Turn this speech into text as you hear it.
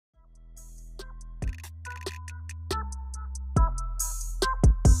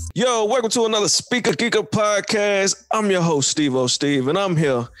Yo, welcome to another Speaker Geeker podcast. I'm your host, Steve-O Steve, and I'm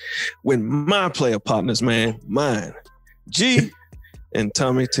here with my player partners, man. Mine, G and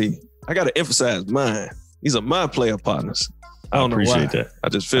Tommy T. I got to emphasize mine. These are my player partners. I don't appreciate that. I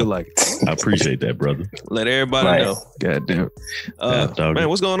just feel like it. I appreciate that, brother. Let everybody know. God damn it. Man,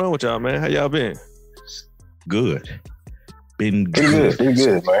 what's going on with y'all, man? How y'all been? Good. Been good. Pretty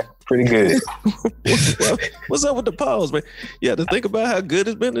good, man. Pretty good. What's up with the pause, man? You have to think about how good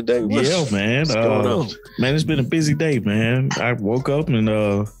it's been today. What's man. What's going on? Man, it's been a busy day, man. I woke up and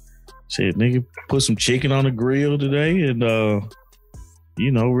nigga, put some chicken on the grill today and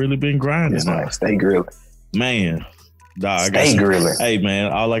really been grinding. It's nice. Stay grilling. Man. Dog, Stay grilling. Hey,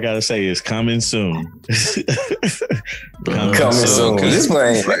 man, all I got to say is coming soon. Coming soon. This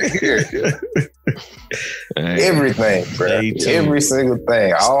man right here. Everything, bro. Every single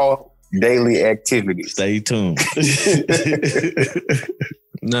thing. All daily activities. Stay tuned.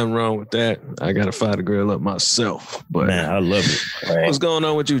 Nothing wrong with that. I got to fire the grill up myself. But man, I love it. Man. What's going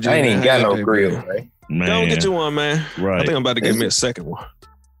on with you, Jay? I ain't even got no grill, man. Go get you one, man. Right. I think I'm about to get me a second one.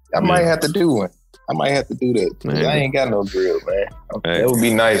 I might have to do one. I might have to do that. Man. I ain't got no grill, man. It would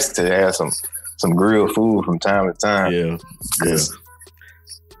be nice to have some grilled food from time to time. Yeah.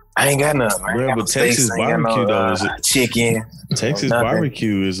 I ain't got nothing, man. Well, but Texas barbecue though is chicken. Texas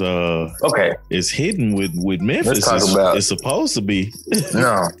barbecue is okay. It's hidden with Memphis. It's supposed to be.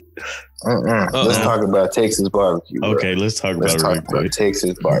 No. Let's talk about Texas barbecue. Bro. Okay, let's talk about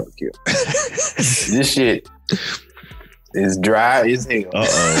Texas barbecue. This shit is dry as hell.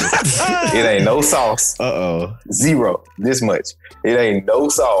 It ain't no sauce. Zero. This much. It ain't no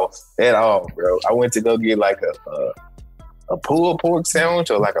sauce at all, bro. I went to go get like a pulled pork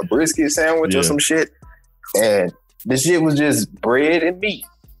sandwich or like a brisket sandwich or some shit, and the shit was just bread and meat.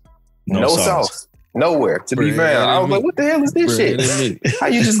 No sauce. Nowhere. To be fair, I was like, what the hell is this shit? How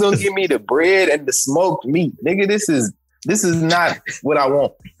you just gonna give me the bread and the smoked meat? Nigga, this is not what I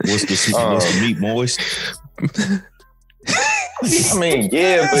want. What's the meat moist? I mean,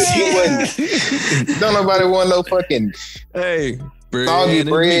 yeah, but you wouldn't. Don't nobody want no fucking soggy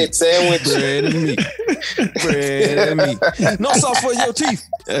bread sandwich. Bread and meat. Bread and meat. No sauce for your teeth.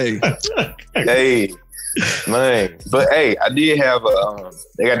 Hey, man. But hey, I did have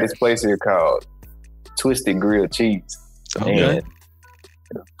they got this place here called Twisted Grilled Cheese. Okay.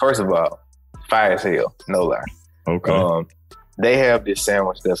 And first of all, fire as hell, no lie. Okay. They have this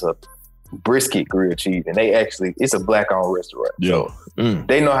sandwich that's a brisket grilled cheese, and it's a black-owned restaurant. Yo. So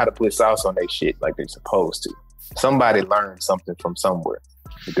they know how to put sauce on their shit like they're supposed to. Somebody learned something from somewhere,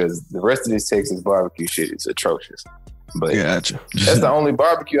 because the rest of this Texas barbecue shit is atrocious. But gotcha. That's the only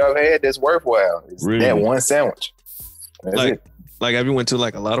barbecue I've had that's worthwhile. Is that one sandwich. That's it. Like, have you went to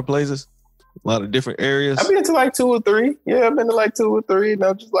like a lot of places? A lot of different areas? I've been to like 2 or 3. Yeah, I've been to like 2 or 3. And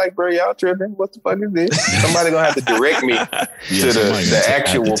I'm just like, bro, y'all tripping. What the fuck is this? Somebody gonna have to direct me to the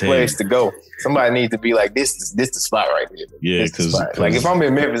actual place to go. Somebody needs to be like, this the spot right here. Yeah, because like if I'm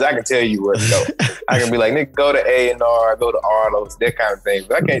in Memphis, I can tell you where to go. I can be like, nigga, go to A&R, go to Arnold's, that kind of thing.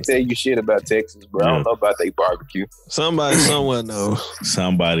 But I can't tell you shit about Texas, bro. I don't know about their barbecue. Somebody somewhere knows.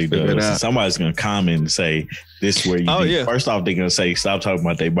 Somebody does. Somebody's gonna comment and say, this where you be. First off, they're gonna say, stop talking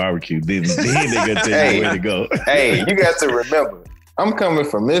about their barbecue. Then they're gonna tell you where to go. Hey, you got to remember, I'm coming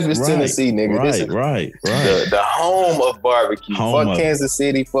from Memphis, Tennessee, nigga. Right, this is right. The home of barbecue. Fuck Kansas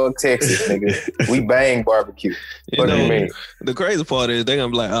City, fuck Texas, nigga. We bang barbecue. What do you mean? The crazy part is they're gonna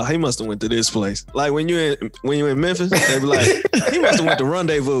be like, oh, he must have went to this place. Like when you in Memphis, they be like, he must have went to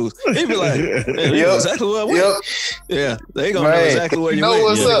Rendezvous. He be like, man, you know exactly where I went. Yeah, they gonna know exactly where you went.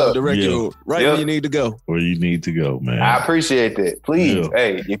 What's up? Direct you right where you need to go. Where you need to go, man. I appreciate that. Please,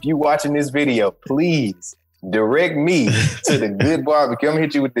 hey, if you watching this video, please direct me to the good barbecue. I'm gonna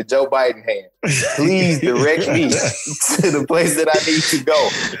hit you with the Joe Biden hand. Please direct me to the place that I need to go.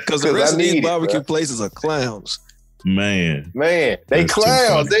 Because the rest of these barbecue places are clowns. Man, they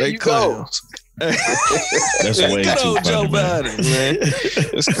clowns. There you go. That's way too funny, Joe Biden, man.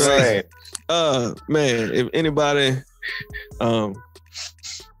 It's crazy.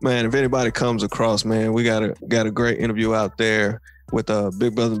 Man, if anybody comes across, man, we got a great interview out there with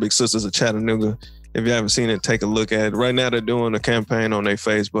Big Brothers and Big Sisters of Chattanooga. If you haven't seen it, take a look at it. Right now, they're doing a campaign on their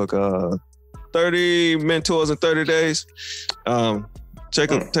Facebook, 30 mentors in 30 days.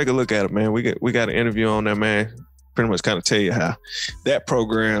 Take a look at it, man. We got an interview on there, man. Pretty much kind of tell you how that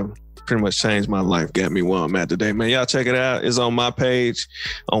program pretty much changed my life, got me where I'm at today, man. Y'all check it out. It's on my page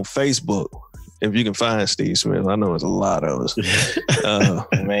on Facebook. If you can find Steve Smith, I know there's a lot of us.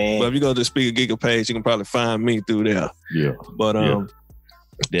 Man. But if you go to the Speaker Geeker page, you can probably find me through there. Yeah. But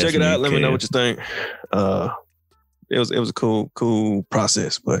check it out. Let me know what you think. it was a cool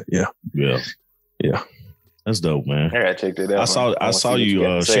process. But yeah. That's dope, man. I checked it out. I saw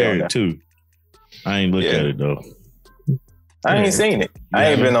you share it too. I ain't looked at it though. I ain't seen it.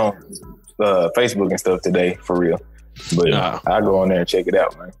 I ain't been on Facebook and stuff today for real. But I'll go on there and check it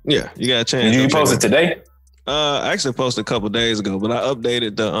out, man. Yeah, you got a chance. Did you post it today? I actually posted a couple of days ago, but I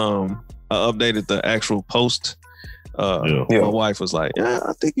updated the actual post. My wife was like, "Yeah,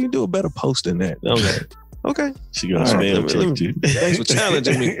 I think you can do a better post than that." I was like, "Okay." She gonna spell check you. Thanks for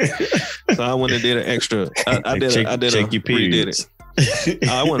challenging me. So I went and did an extra. I did check your periods.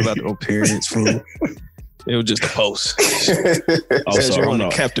 I wasn't about to go periods, fool. It was just a post. Also, I'm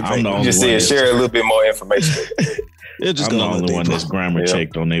the only just said share a little bit more information. I'm the only one that's grammar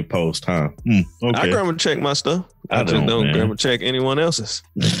checked on their post, huh? Okay. I grammar check my stuff. I just don't grammar check anyone else's.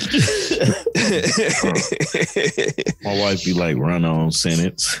 My wife be like, run on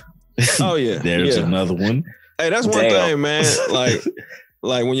sentence. Oh yeah. There's another one. Hey, that's one thing, man.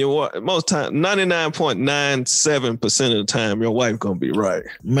 Like when most time, 99.97% of the time, your wife gonna be right.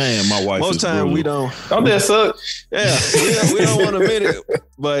 Man, my wife. Most time we don't. Don't that suck? Yeah, we don't want to admit it,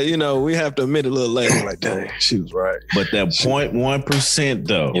 but we have to admit it a little later. Like, dang, she was right. But that 0.1%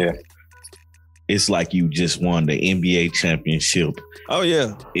 though, it's like you just won the NBA championship. Oh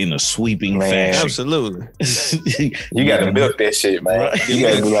yeah, in a sweeping fashion. Absolutely. You got to milk that shit, man. Right. You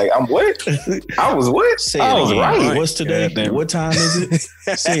got to be like, I'm what? I was what? I was right. What's today? What time is it?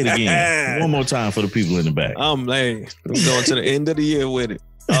 Say it again. One more time for the people in the back. I'm going to the end of the year with it.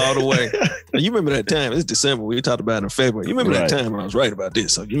 All the way. You remember that time? It's December. We talked about it in February. You remember that time when I was right about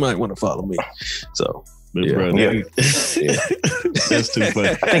this, so you might want to follow me. So. That's too funny.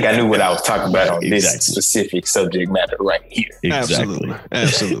 I think I knew what I was talking about on this specific subject matter right here. Exactly.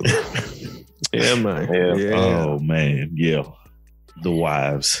 Absolutely. Yeah, man. Yeah. Oh man. Yeah. The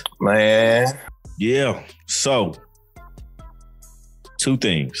wives. Man. Yeah. So 2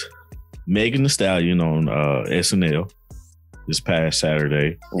 things. Megan Thee Stallion on SNL this past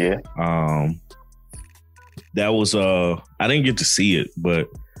Saturday. Yeah. That was I didn't get to see it, but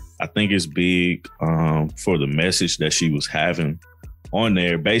I think it's big for the message that she was having on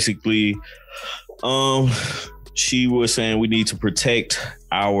there. Basically, she was saying we need to protect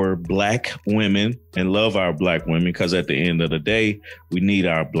our Black women and love our Black women because at the end of the day, we need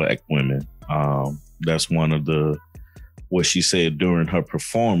our Black women. That's one of what she said during her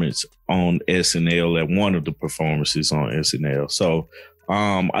performance on SNL at one of the performances on SNL. So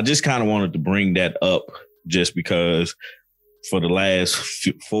I just kind of wanted to bring that up just because for the last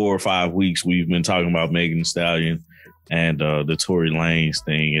 4 or 5 weeks, we've been talking about Megan Thee Stallion and the Tory Lanez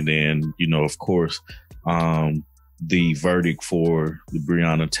thing. And then, of course, the verdict for the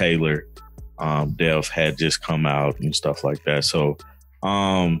Breonna Taylor death had just come out and stuff like that. So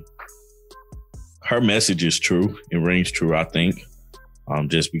her message is true. It rings true, I think,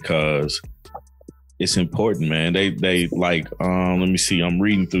 just because it's important, man. They like, let me see. I'm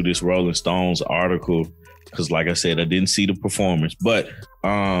reading through this Rolling Stones article. Because like I said, I didn't see the performance, but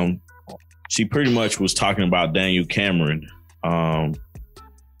she pretty much was talking about Daniel Cameron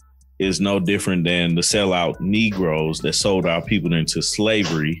is no different than the sellout Negroes that sold our people into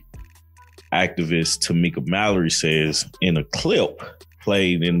slavery. Activist Tamika Mallory says in a clip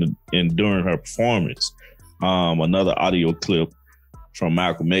played during her performance. Another audio clip from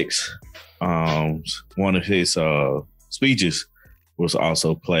Malcolm X, one of his speeches was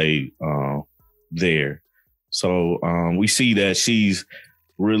also played there. So we see that she's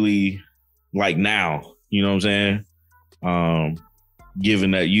really like now, you know what I'm saying?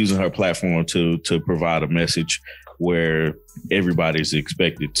 Using her platform to provide a message where everybody's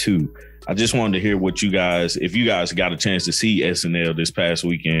expected to. I just wanted to hear what you guys, if you guys got a chance to see SNL this past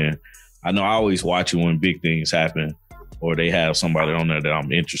weekend. I know I always watch it when big things happen or they have somebody on there that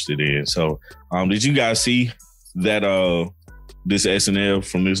I'm interested in. So did you guys see that this SNL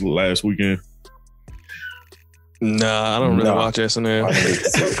from this last weekend? Nah, I don't really watch SNL.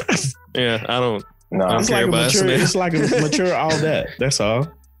 Yeah, I don't. No, it's like a mature. SNL. It's like a mature all that. That's all.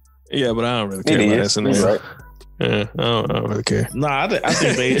 Yeah, but I don't really care about SNL. Right. Yeah, I don't really care. No, I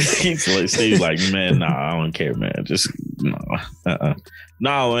think they Steve's like, man, nah, I don't care, man. Just no,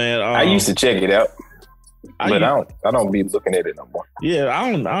 no, man. I used to check it out, but I don't be looking at it no more. Yeah,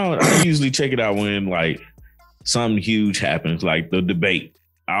 I usually check it out when like something huge happens, like the debate.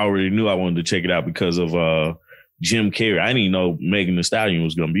 I already knew I wanted to check it out because of Jim Carrey. I didn't even know Megan Thee Stallion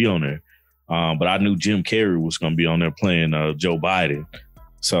was going to be on there. But I knew Jim Carrey was going to be on there playing Joe Biden.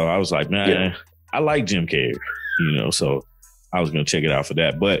 So I was like, man, I like Jim Carrey, so I was going to check it out for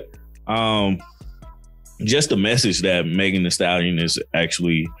that. But just the message that Megan Thee Stallion is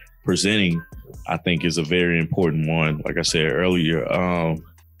actually presenting I think is a very important one. Like I said earlier,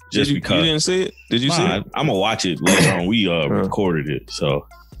 because you didn't see it? Did you see it? I'm gonna watch it later on. We recorded it, so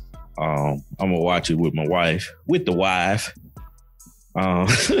I'm gonna watch it with my wife,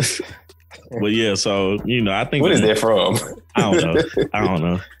 But yeah, so I think. What is that from? I don't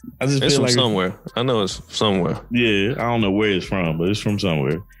know. I just it's feel from like somewhere. I know it's somewhere. Yeah, I don't know where it's from, but it's from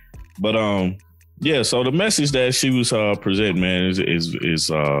somewhere. But yeah. So the message that she was presenting, man, is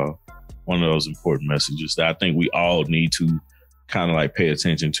one of those important messages that I think we all need to kind of like pay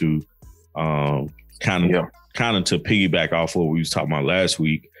attention to. Kind of to piggyback off what we was talking about last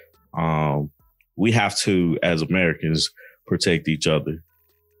week. We have to, as Americans, protect each other.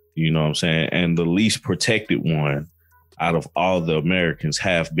 You know what I'm saying? And the least protected one out of all the Americans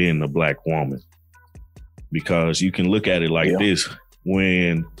have been the Black woman. Because you can look at it like this.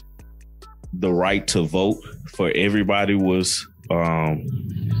 When the right to vote for everybody was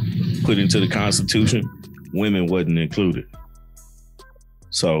put into the Constitution, women wasn't included.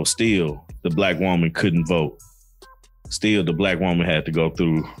 So still, the Black woman couldn't vote. Still, the Black woman had to go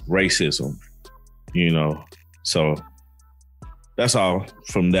through racism, So that's all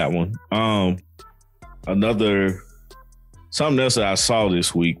from that one. Something else that I saw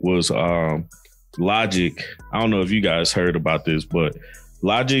this week was Logic. I don't know if you guys heard about this, but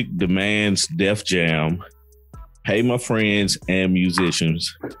Logic demands Def Jam pay my friends and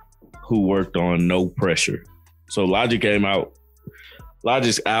musicians who worked on No Pressure. So Logic's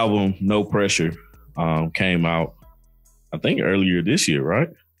album No Pressure came out, I think earlier this year, right?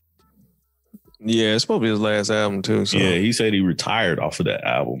 Yeah, it's supposed to be his last album too. So. Yeah, he said he retired off of that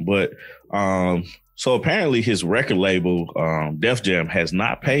album. But so apparently his record label, Def Jam, has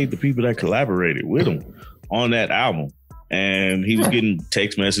not paid the people that collaborated with him on that album. And he was getting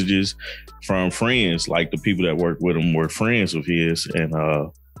text messages from friends, like the people that worked with him were friends of his. And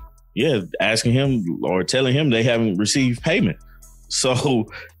asking him or telling him they haven't received payment. So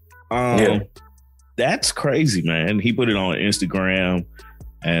that's crazy, man. He put it on Instagram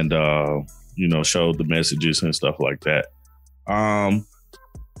and showed the messages and stuff like that.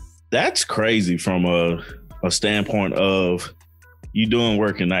 That's crazy from a standpoint of you doing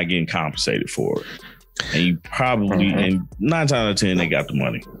work and not getting compensated for it. And you probably, and 9 times out of 10, they got the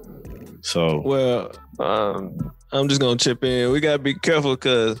money. So, well, I'm just going to chip in. We got to be careful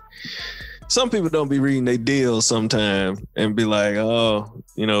because some people don't be reading their deals sometime and be like,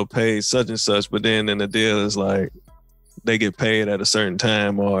 pay such and such. But then in the deal is like, they get paid at a certain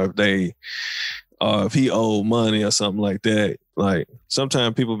time, or if he owed money or something like that. Like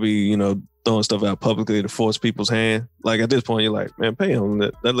sometimes people be, throwing stuff out publicly to force people's hand. Like at this point, you're like, man, pay him.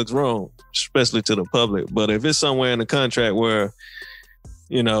 That looks wrong, especially to the public. But if it's somewhere in the contract where,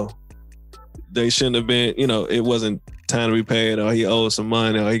 they shouldn't have been, it wasn't time to be paid, or he owed some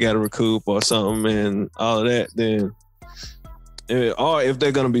money, or he got to recoup or something, and all of that, then, or if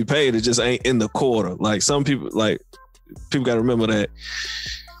they're gonna be paid, it just ain't in the quarter. Like some people, people got to remember that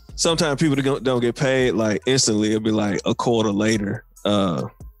sometimes people don't get paid like instantly. It'll be like a quarter later. And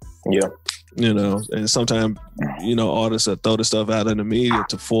sometimes, artists will throw the stuff out in the media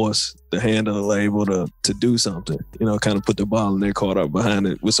to force the hand of the label to do something, kind of put the ball in their court up behind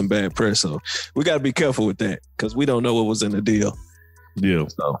it with some bad press. So we got to be careful with that because we don't know what was in the deal. Yeah.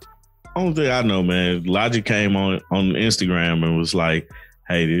 So only thing I know, man, Logic came on Instagram and was like,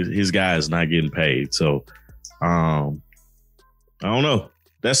 hey, his guy is not getting paid. So, I don't know.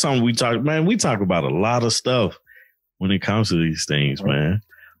 That's something we talk about a lot of stuff when it comes to these things, man.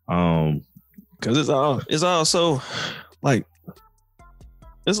 Cause it's all so like,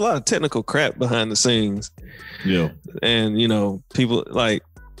 there's a lot of technical crap behind the scenes. Yeah. And, people like,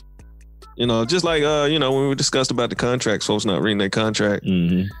 just like, when we discussed about the contracts, folks not reading their contract.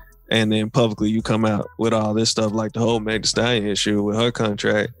 Mm-hmm. And then publicly you come out with all this stuff, like the whole Meg Thee Stallion issue with her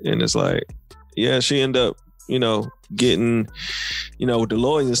contract. And it's like, yeah, she ended up, getting, with the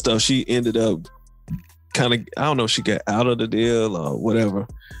lawyers and stuff, she ended up kind of, I don't know if she got out of the deal or whatever.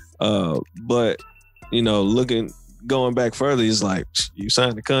 But, going back further, it's like, you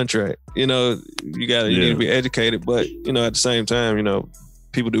signed the contract, you need to be educated. But, at the same time,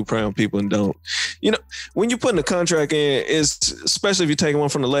 people do prey on people and don't. When you're putting a contract in, it's, especially if you're taking one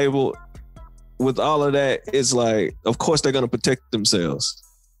from the label, with all of that, it's like, of course they're going to protect themselves.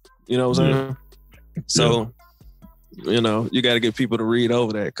 You know what I'm saying? So, you got to get people to read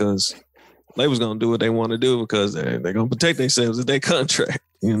over that because label's going to do what they want to do because they're going to protect themselves with their contract,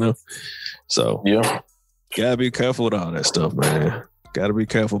 So, got to be careful with all that stuff, man. Got to be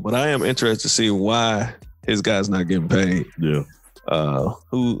careful. But I am interested to see why his guy's not getting paid. Yeah.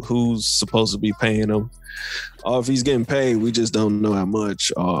 Who's supposed to be paying him? Or if he's getting paid, we just don't know how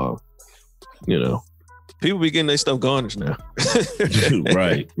much. you know, people be getting their stuff garnished now.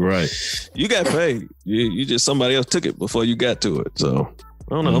 Right. You got paid. You just somebody else took it before you got to it. So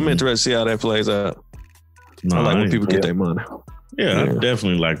I don't know. I'm interested to see how that plays out. No, I like when people get their money. Yeah, I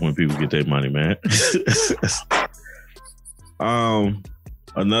definitely like when people get their money, man.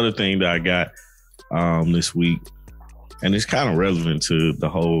 Another thing that I got this week, and it's kind of relevant to the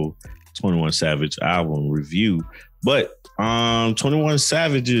whole 21 Savage album review, but 21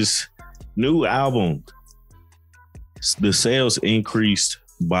 Savage's new album, the sales increased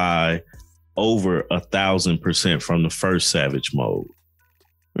by over 1,000% from the first Savage Mode.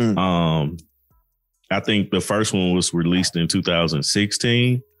 I think the first one was released in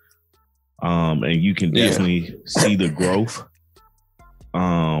 2016, and you can definitely see the growth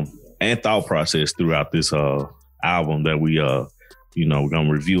and thought process throughout this album that we we're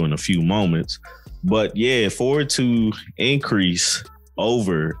gonna review in a few moments. But yeah, for it to increase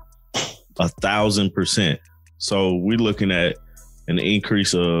over 1,000%, so we're looking at an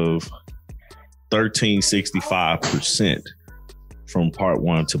increase of 1,365% from part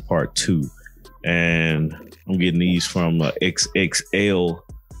 1 to part 2. And I'm getting these from a XXL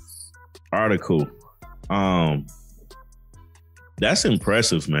article. That's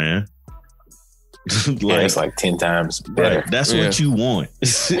impressive, man. It's like 10 times better. Right, that's what you want.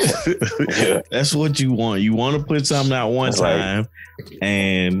 That's what you want. You want to put something out one time,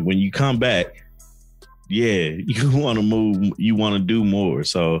 and when you come back, you want to move. You want to do more.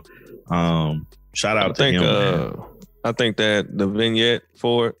 So, shout out to him. Man. I think that the vignette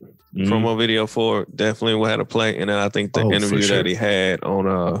for it, promo video for it, definitely will have to play. And then I think the interview that he had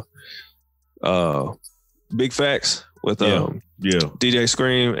on Big Facts with DJ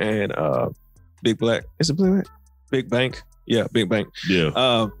Scream and Big Black. Is it Big Black? Big Bank? Yeah, Big Bank.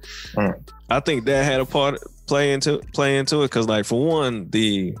 Yeah. I think that had a part play into it because, like, for one,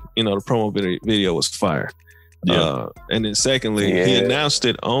 the promo video was fire. Yeah. And then secondly, he announced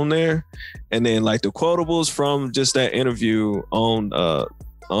it on there, and then like the quotables from just that interview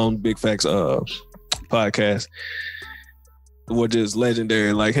on Big Facts podcast were just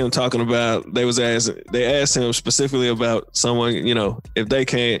legendary. Like him talking about, they asked him specifically about someone, if they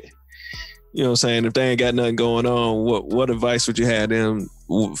can't, if they ain't got nothing going on, what advice would you have them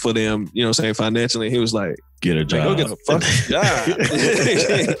for them, financially? He was like, get a job. Go get a fucking job.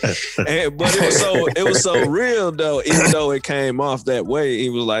 But it was so real though, even though it came off that way. He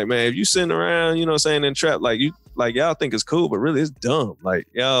was like, man, if you sitting around, in trap, like y'all think it's cool, but really it's dumb. Like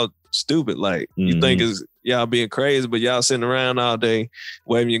y'all stupid. Like you think it's y'all being crazy, but y'all sitting around all day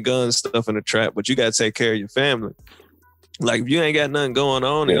waving your guns, stuff in the trap, but you got to take care of your family. Like if you ain't got nothing going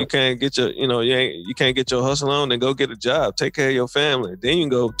on and you can't get your, you can't get your hustle on, then go get a job, take care of your family. Then you can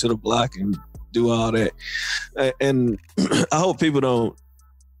go to the block and do all that. And I hope people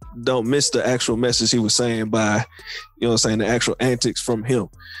don't miss the actual message he was saying by, the actual antics from him.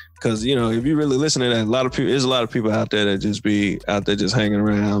 Because, if you really listen to that, there's a lot of people out there that just be out there just hanging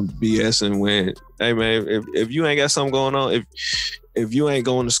around BSing when, hey man, if you ain't got something going on, if you ain't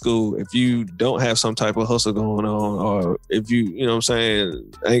going to school, if you don't have some type of hustle going on, or if you,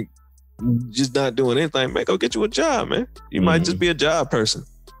 ain't just not doing anything, man, go get you a job, man. You might just be a job person,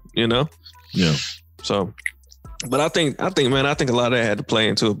 Yeah. So, but I think, man, a lot of that had to play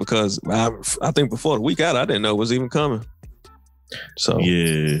into it because I think before the week out, I didn't know it was even coming. So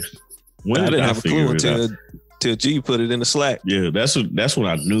yeah, I didn't have a clue until G put it in the Slack. Yeah, that's when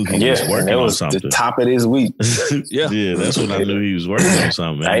I knew he was working on something. The top of this week. yeah, that's when I knew he was working on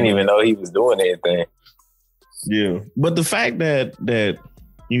something. I didn't even know he was doing anything. Yeah, but the fact that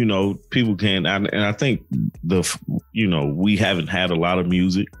people can, and I think we haven't had a lot of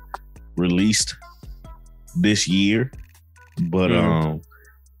music released this year, but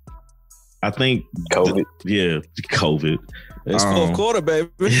I think COVID. COVID. It's fourth quarter,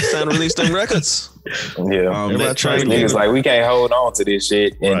 baby. It's time to release them records. Yeah. Niggas like, we can't hold on to this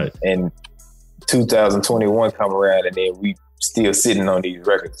shit. And 2021 come around and then we still sitting on these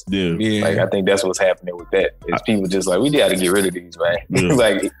records. Yeah. Like, I think that's what's happening with that. It's people just like, we got to get rid of these, man. Yeah.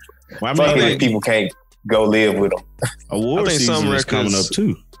 Like, people can't go live with them. Award season some is coming up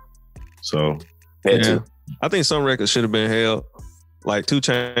too. So, too. I think some records should have been held. Like 2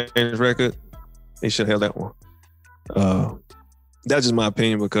 Chainz record, they should have held that one. That's just my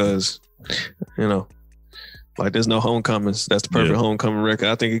opinion because, like there's no Homecomings. That's the perfect homecoming record.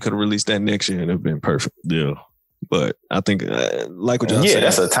 I think he could have released that next year and it'd been perfect. Yeah. But I think, like what y'all said. Yeah,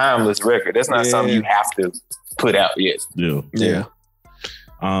 that's a timeless record. That's not something you have to put out yet. Yeah.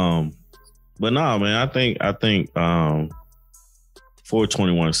 But no, man, I think for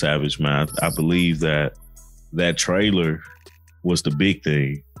 21 Savage, man, I believe that trailer was the big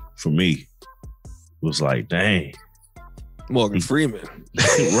thing for me. was like, dang. Morgan Freeman.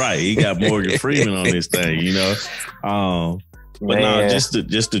 Right. He got Morgan Freeman on this thing, you know? But no, just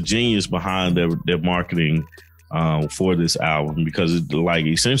the genius behind their marketing for this album, because it, like,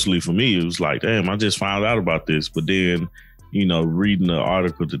 essentially for me, it was like, damn, I just found out about this. But then, you know, reading the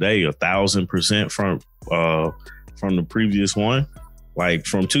article today, 1,000% from the previous one, like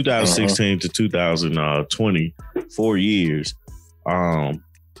from 2016 to 2020, 4 years,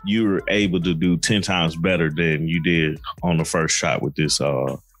 you were able to do 10 times better than you did on the first shot with this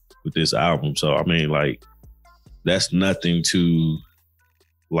album. So I mean, like, that's nothing to,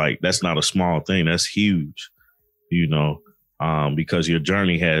 like, that's not a small thing. That's huge, you know, because your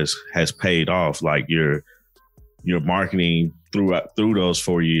journey has paid off. Like your marketing through those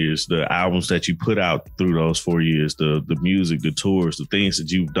 4 years, the albums that you put out through those 4 years, the music, the tours, the things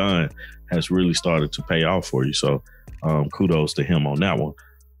that you've done has really started to pay off for you. So kudos to him on that one.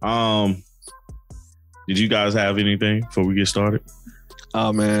 Did you guys have anything before we get started?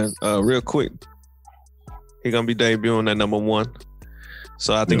 Oh man, real quick, he's gonna be debuting at number 1.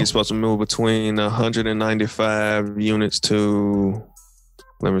 So I think he's supposed to move between 195 units to,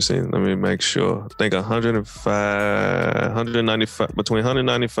 let me see, let me make sure. I think 195, between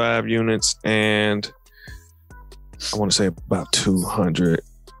 195 units and I want to say about 200,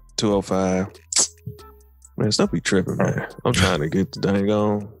 205. Man, stop be tripping, man. I'm trying to get the dang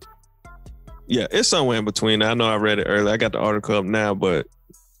on. Yeah, it's somewhere in between. I know I read it earlier. I got the article up now, but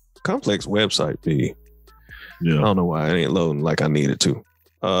Complex website be. Yeah. I don't know why it ain't loading like I needed to.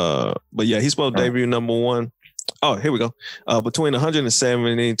 But yeah, he's supposed to debut number 1. Oh, here we go. Between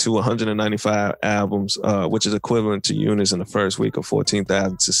 170 to 195 albums, which is equivalent to units in the first week of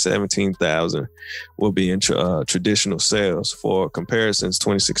 14,000 to 17,000, will be in traditional sales. For comparisons,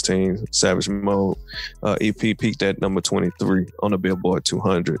 2016 Savage Mode EP peaked at number 23 on the Billboard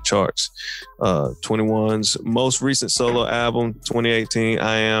 200 charts. 21's most recent solo album, 2018,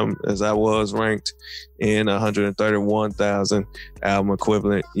 I Am As I Was, ranked in 131,000 album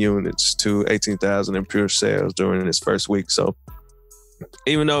equivalent units to 18,000 in pure sales during its first week. So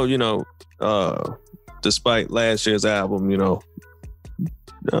even though, you know, despite last year's album, you know,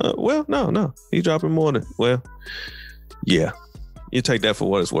 well, no, he dropping more than, well, yeah, you take that for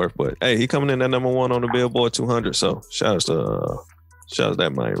what it's worth. But hey, he coming in at number 1 on the Billboard 200. So shout out to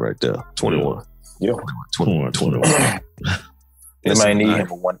that man right there, 21. Yeah, 21. They might need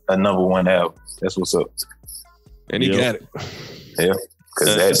a number 1 album. That's what's up. And he got it. Yeah.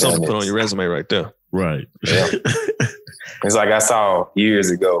 That's something to put on your resume right there. Right. Yeah. It's like I saw years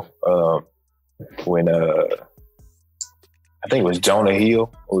ago when I think it was Jonah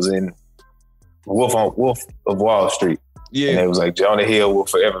Hill was in Wolf of Wall Street. Yeah. And it was like Jonah Hill will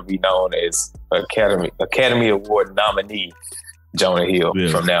forever be known as Academy Award nominee Jonah Hill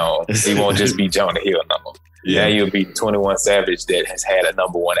from now on. He won't just be Jonah Hill no more. Yeah. Now you'll be 21 Savage that has had a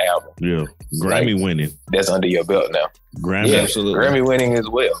number 1 album. Yeah. Grammy winning. That's under your belt now. Absolutely. Grammy winning as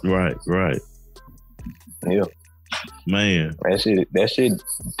well. Right. Yeah. Man. That shit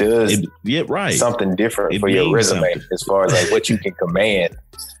does something different for your resume as far as like what you can command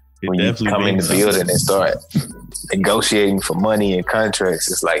when you come in the building and start negotiating for money and contracts.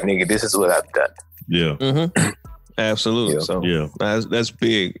 It's like, nigga, this is what I've done. Yeah. Mm-hmm. Absolutely. Yeah. So that's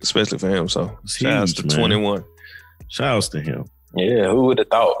big, especially for him. So shout outs to 21. Shout outs to him. Yeah, who would have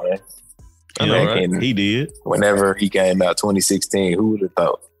thought, man? I know, right? He did. Whenever he came out 2016, who would have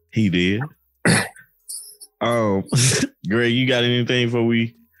thought? He did. Greg, you got anything before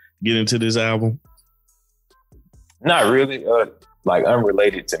we get into this album? Not really. Like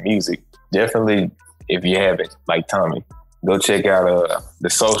unrelated to music. Definitely, if you haven't, like Tommy, go check out The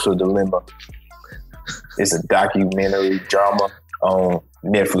Social Dilemma. It's a documentary drama on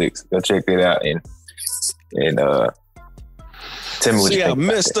Netflix. Go check it out and tell me what you think. See how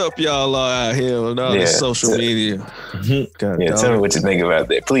messed up y'all are out here on all this social media. Tell me what you think about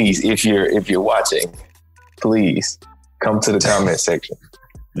that. Please, if you're watching, please come to the comment section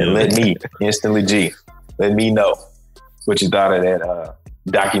and let me let me know what you thought of that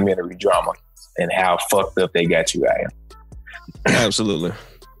documentary drama and how fucked up they got you out. Absolutely.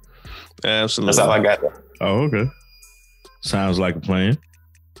 That's all I got though. Oh, okay. Sounds like a plan.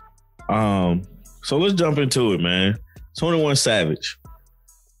 So let's jump into it, man. 21 Savage.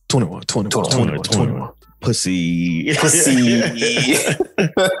 21. Pussy.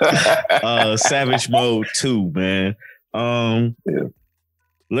 Savage Mode 2, man.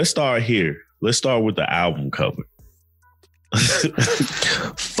 Let's start here. Let's start with the album cover.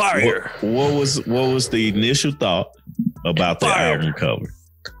 Fire. What was the initial thought about the album cover?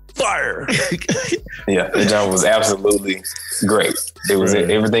 Fire. Yeah, the job was absolutely great. It was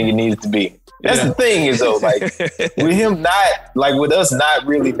everything it needed to be. That's the thing is though, like with him not, like with us not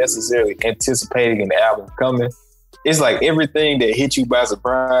really necessarily anticipating an album coming, it's like everything that hit you by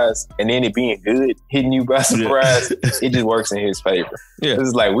surprise and then it being good, hitting you by surprise, it just works in his favor. Yeah.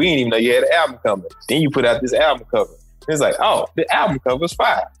 It's like, we didn't even know you had an album coming. Then you put out this album cover. It's like, oh, the album cover's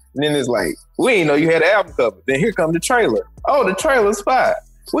fire. And then it's like, we didn't know you had an album cover. Then here comes the trailer. Oh, the trailer's fire.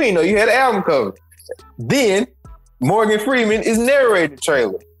 We didn't know you had an album cover. Then Morgan Freeman is narrating the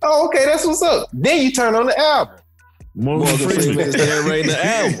trailer. Oh, okay, that's what's up. Then you turn on the album. Morgan Freeman is narrating the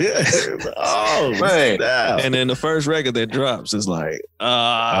album. Oh, man. And then the first record that drops is like,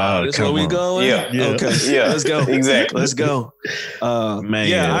 this where we going? Yeah. Okay. Yeah. Let's go. Exactly. Let's go. Man.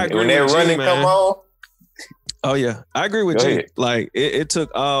 Yeah, I agree when that running come on. Oh yeah, I agree with you. Like it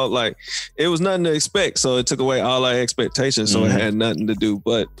took all, like it was nothing to expect, so it took away all our expectations. So it had nothing to do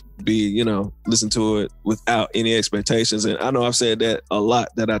but be, listen to it without any expectations. And I know I've said that a lot,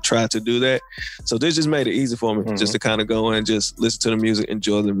 that I tried to do that. So this just made it easy for me just to kind of go and just listen to the music,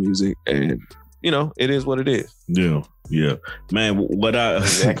 enjoy the music, and it is what it is. Yeah, man.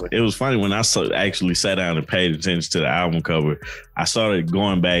 It was funny when I actually sat down and paid attention to the album cover. I started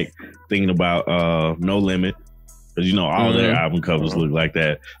going back thinking about No Limit. Because all their album covers look like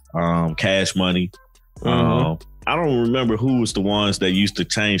that. Cash Money. I don't remember who was the ones that used to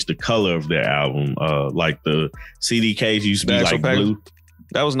change the color of their album. Like the CD case used to be like blue.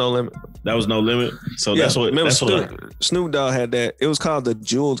 That was No Limit. That was No Limit. So that's what. Snoop Dogg had that. It was called the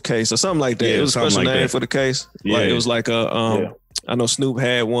Jeweled Case or something like that. Yeah, it was a special name for the case. Yeah. Like it was like a. I know Snoop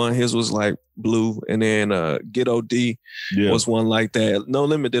had one. His was like blue, and then Get OD was one like that. No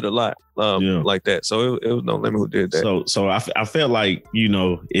Limit did a lot like that. So it was No Limit who did that. So I felt like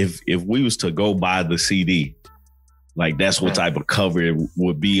if we was to go buy the CD, like that's what type of cover it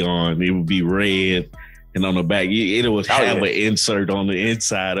would be on. It would be red, and on the back it would have an insert on the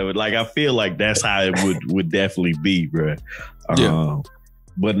inside of it. Like I feel like that's how it would definitely be, bro.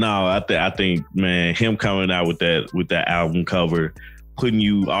 But no, I think, man, him coming out with that album cover, putting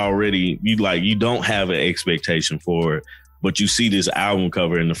you already, you don't have an expectation for it, but you see this album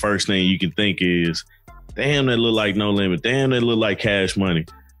cover and the first thing you can think is, damn, that look like No Limit. Damn, that look like Cash Money.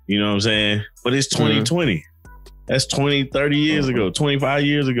 You know what I'm saying? But it's 2020. That's 20, 30 years ago, 25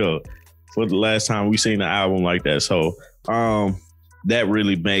 years ago for the last time we seen an album like that. So that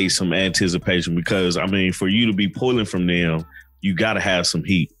really made some anticipation because, I mean, for you to be pulling from them, you got to have some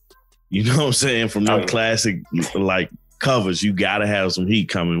heat. You know what I'm saying? From the classic like covers, you got to have some heat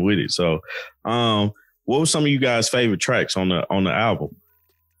coming with it. So what were some of you guys' favorite tracks on the album?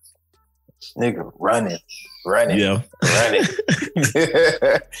 Nigga, running. Yeah. Running.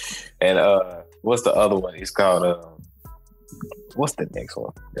 And what's the other one? It's called what's the next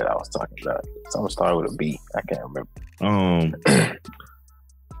one that I was talking about? Something started with a B. I can't remember.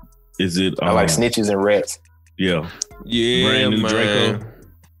 Is it I like Snitches and Rats. Yeah. Brand New Draco.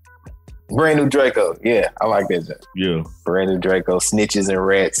 Brand New Draco. Yeah, I like that. Yeah. Brand New Draco, Snitches and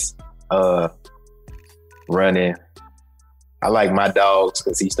Rats, Running. I like My Dogs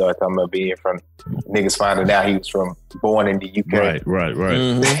because he started talking about being from niggas finding out he was born in the UK. Right.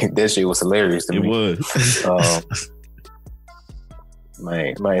 Mm-hmm. That shit was hilarious to me. It was.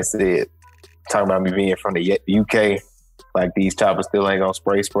 Man said, talking about me being from the UK, like these choppers still ain't gonna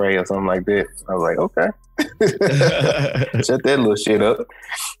spray or something like that. I was like, okay. Shut that little shit up.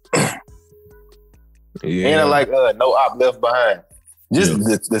 And I like No Op Left Behind. Just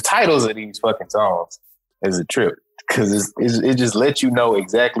the titles of these fucking songs is a trip because it just lets you know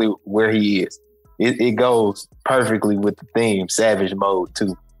exactly where he is. It goes perfectly with the theme Savage Mode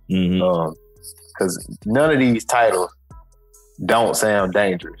too. Because none of these titles don't sound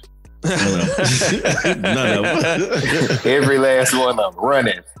dangerous. None of them. Every last one of them.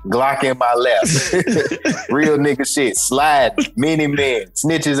 Running, Glock in my lap, real nigga shit, Slide, Many Men,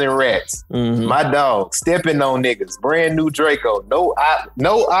 Snitches and Rats, My Dog, Stepping on Niggas, Brand New Draco, No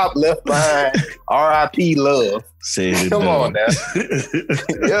Op Left Behind, R.I.P. Love. Come on now.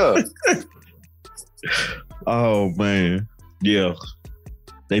 Yeah. Oh man. Yeah.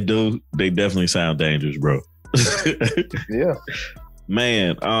 They definitely sound dangerous, bro. Yeah.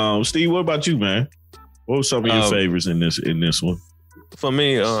 Man, Steve, what about you, man? What were some of your favorites in this one? For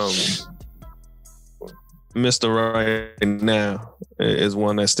me, Mr. Right Now is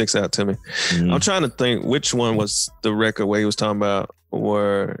one that sticks out to me. I'm trying to think which one was the record where he was talking about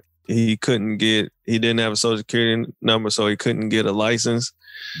where he didn't have a social security number, so he couldn't get a license.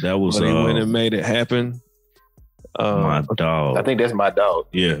 That was he went and made it happen. My Dog. I think that's My Dog.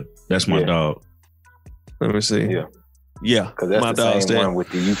 Yeah, that's My Dog. Let me see. Yeah, because that's My the same one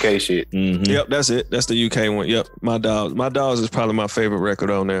with the UK shit. Yep, that's it. That's the UK one. Yep, My Dogs. My Dogs is probably my favorite record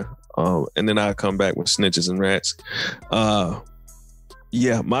on there. and then I'll come back with Snitches and Rats.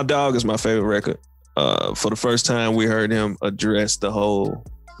 Yeah, My Dog is my favorite record. For the first time, we heard him address the whole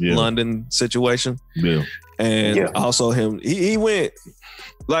London situation. Yeah. And also him, he went,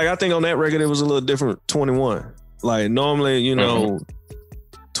 like, I think on that record, it was a little different. 21. Like, normally, you know,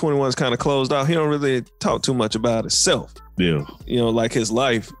 21's kind of closed off. He don't really talk too much about himself. Yeah. You know, like his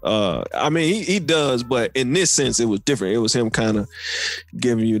life. I mean, he does, but in this sense, it was different. It was him kind of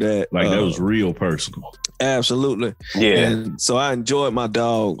giving you that. Like, that was real personal. Absolutely. Yeah. And so I enjoyed My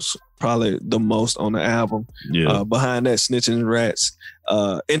Dogs probably the most on the album. Yeah. Behind that, Snitches and Rats.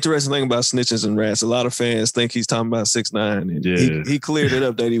 Interesting thing about Snitches and Rats, a lot of fans think he's talking about 6ix9ine, and he cleared it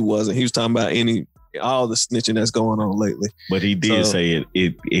up that he wasn't. He was talking about all the snitching that's going on lately. But he did say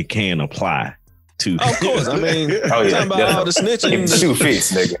it can apply to. Of course, I mean, talking about all the snitching. The shoe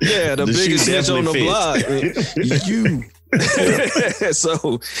fits, nigga. Yeah, the biggest snitch on the block. You.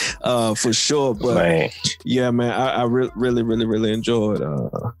 So for sure, but man. Yeah, man, I really enjoyed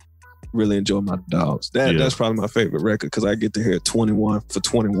My Dogs. That's probably my favorite record because I get to hear 21 for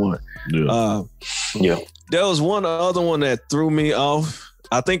 21. Yeah. There was one other one that threw me off.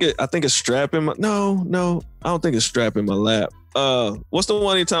 I think it's Strap in my no, I don't think it's Strap in My Lap. What's the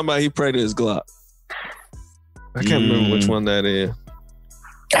one he talking about? He prayed to his Glock. I can't remember which one that is.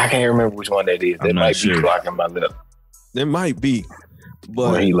 I can't remember which one that is. That might be Glock in My Lap. It might be,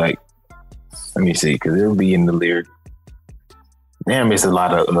 but where he like, let me see, because it'll be in the lyric. Damn, it's a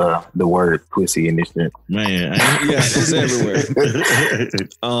lot of the word pussy in this shit. Man, yeah, it's everywhere.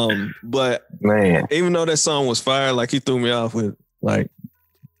 But man, even though that song was fire, like he threw me off with like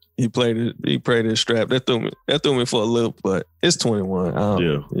he prayed his strap. That threw me for a loop, but it's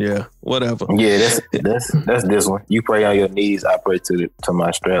 21. Yeah, whatever. Yeah, that's this one. You pray on your knees, I pray to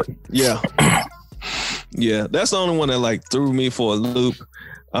my strap. Yeah. Yeah, that's the only one that like threw me for a loop.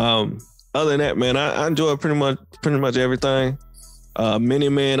 Other than that, man, I enjoyed pretty much everything. Mini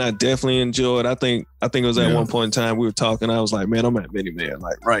Man, I definitely enjoyed. I think it was at one point in time we were talking. I was like, man, I'm at Mini Man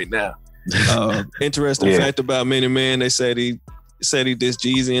like right now. Interesting fact about Mini Man, they said he dissed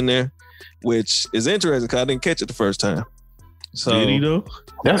Jeezy in there, which is interesting because I didn't catch it the first time. So did he though?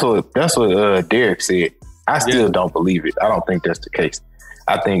 That's what Derek said. I still don't believe it. I don't think that's the case.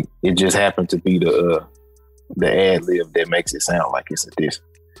 I think it just happened to be the ad lib that makes it sound like it's a diss.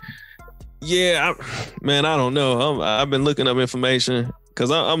 Yeah, I don't know. I've been looking up information because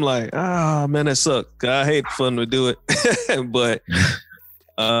I'm like, man, that sucks. I hate for them to do it, but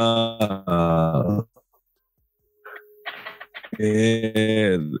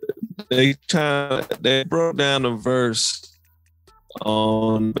yeah, they broke down the verse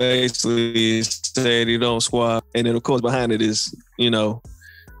on basically said he don't squat, and then of course behind it is Yeah.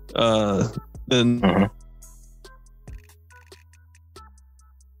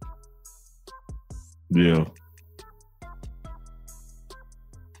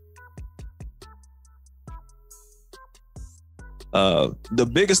 The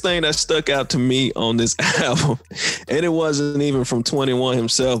biggest thing that stuck out to me on this album, and it wasn't even from 21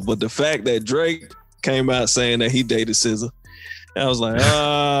 himself, but the fact that Drake came out saying that he dated SZA. I was like,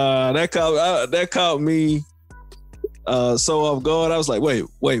 that caught me so off guard. I was like, wait,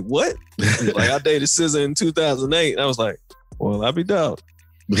 what? Like, I dated SZA in 2008. And I was like, well, I'll be down.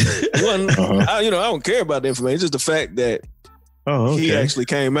 I don't care about the information. It's just the fact that he actually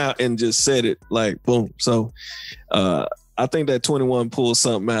came out and just said it like boom. So I think that 21 pulled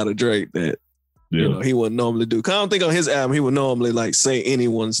something out of Drake that he wouldn't normally do. Cause I don't think on his album he would normally like say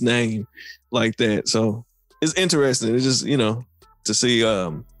anyone's name like that. So it's interesting. It's just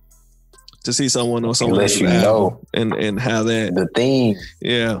to see someone on someone's album and how that the theme.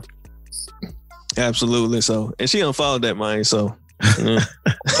 Yeah, absolutely. So and she unfollowed that mind. So. I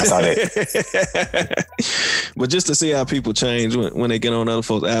saw that. But just to see how people change when they get on other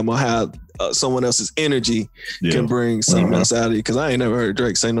folks' album, or how someone else's energy can bring something else out of you. Because I ain't never heard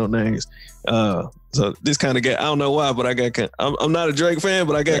Drake say no names. So this kind of I don't know why, but I'm not a Drake fan,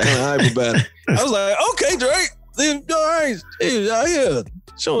 but I got kind of hype about it. I was like, okay, Drake, all right, he's out here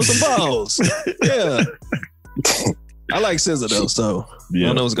showing some balls. Yeah. I like SZA though, so I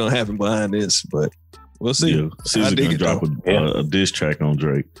don't know what's gonna happen behind this, but we'll see. Yeah, SZA gonna drop a diss track on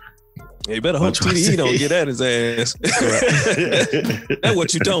Drake. Yeah, you better hope TDE don't get at his ass. That's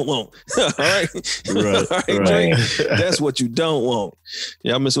what you don't want. All right, Drake. That's what you don't want.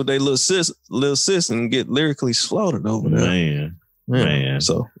 Y'all mess with their little sis, and get lyrically slaughtered over there. Man.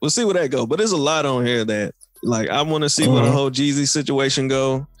 So we'll see where that go. But there's a lot on here that, like, I want to see where the whole Jeezy situation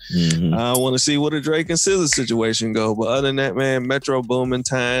go. I want to see where the Drake and SZA situation go. But other than that, man, Metro Boomin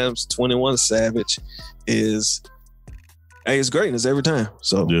 × 21 Savage is greatness every time.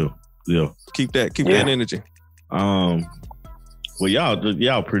 So Yeah. Keep that energy. Well,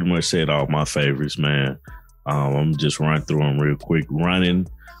 y'all pretty much said all my favorites, man. I'm just run through them real quick. Running,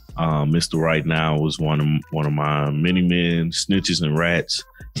 Mr. Right Now was one of my many men. Snitches and Rats.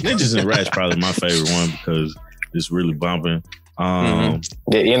 Snitches and Rats probably my favorite one because it's really bumping. The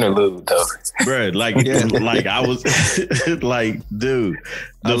interlude though, bro. Like I was like, dude,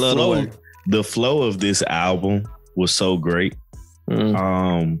 the flow of this album was so great.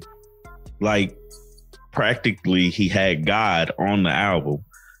 Like practically he had God on the album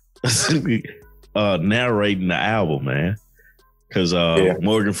narrating the album, man. Because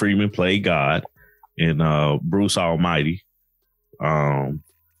Morgan Freeman played God and Bruce Almighty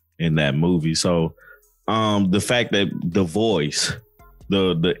in that movie. So the fact that the voice,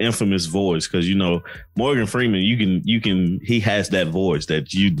 the infamous voice, because you know Morgan Freeman, he has that voice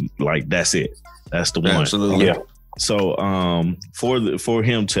that you like. That's it. That's the one. Absolutely. Yeah. So for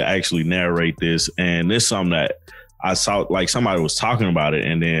him to actually narrate this, and this is something that I saw, like somebody was talking about it,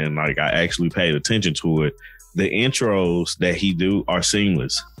 and then like I actually paid attention to it. The intros that he do are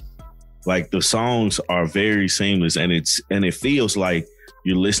seamless. Like the songs are very seamless, and it feels like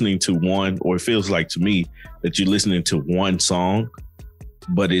you're listening to one, or it feels like to me that you're listening to one song,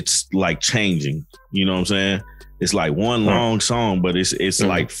 but it's like changing. You know what I'm saying? It's like one long song, but it's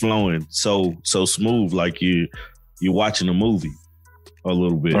like flowing so smooth, like you're watching a movie a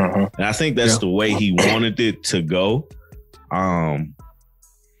little bit. And I think that's the way he wanted it to go.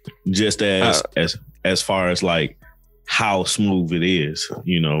 Just as far as like how smooth it is,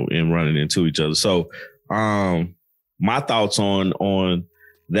 you know, in running into each other. So my thoughts on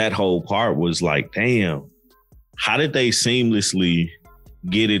that whole part was like, damn, how did they seamlessly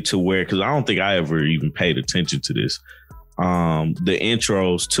get it to where, because I don't think I ever even paid attention to this. The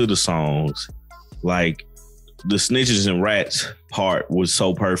intros to the songs, like the Snitches and Rats part was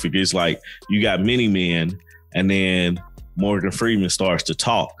so perfect. It's like you got Many Men, and then Morgan Freeman starts to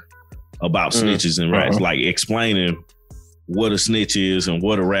talk about snitches and rats, like explaining what a snitch is and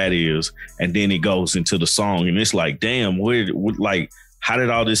what a rat is, and then it goes into the song, and it's like, damn, like how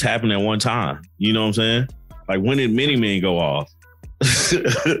did all this happen at one time? You know what I'm saying? Like when did Many Men go off?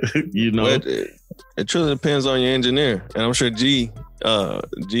 You know, it truly depends on your engineer, and I'm sure G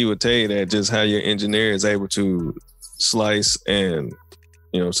would tell you that, just how your engineer is able to slice and,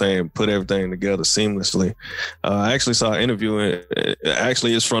 you know what I'm saying, put everything together seamlessly. I actually saw an interview, and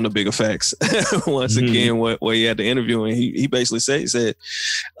actually it's from the Big Effects once again, where he had the interview, and he basically said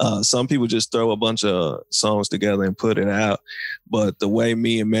some people just throw a bunch of songs together and put it out, but the way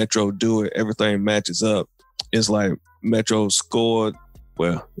me and Metro do it, everything matches up. It's like Metro scored,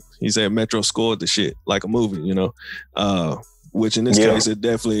 well, he said Metro scored the shit like a movie, you know, which in this case, he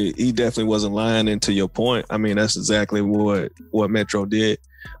definitely wasn't lying. Into your point, I mean, that's exactly what Metro did.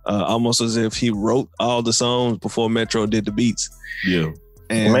 Almost as if he wrote all the songs before Metro did the beats. Yeah.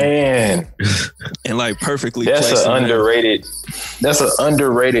 And, man. And like perfectly That's an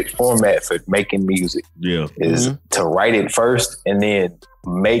underrated format for making music. Yeah. Is to write it first and then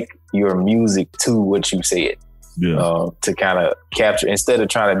make your music to what you said. Yeah. To kind of capture, instead of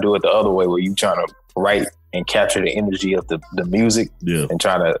trying to do it the other way where you trying to write and capture the energy of the music and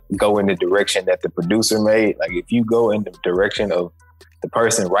try to go in the direction that the producer made. Like if you go in the direction of the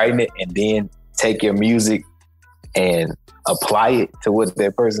person writing it and then take your music and apply it to what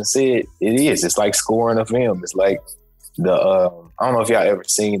that person said, it's like scoring a film. It's like the I don't know if y'all ever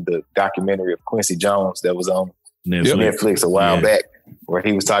seen the documentary of Quincy Jones that was on Netflix a while back, where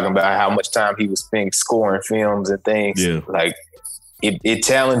he was talking about how much time he was spending scoring films and things. Like it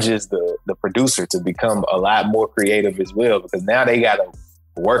challenges the producer to become a lot more creative as well, because now they got to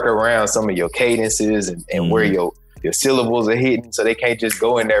work around some of your cadences and where your syllables are hitting, so they can't just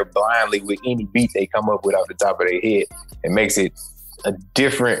go in there blindly with any beat they come up with off the top of their head. It makes it a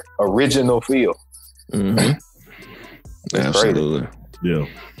different, original feel. Absolutely. Yeah.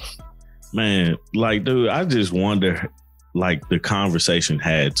 Man, like, dude, I just wonder, like, the conversation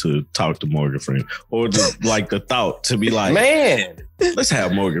had to talk to Morgan Freeman, or like the thought to be like, man, let's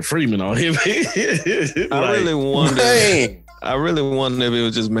have Morgan Freeman on here. I really wonder if it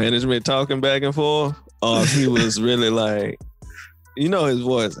was just management talking back and forth, or if he was really like, you know, his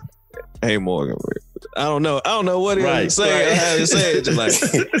voice. Hey, Morgan. I don't know what he was saying. How he said it. Just like,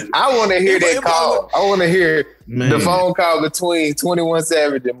 I want to hear that call. I want to hear the phone call between 21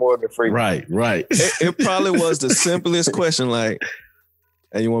 Savage and Morgan Freeman. Right. It probably was the simplest question, like,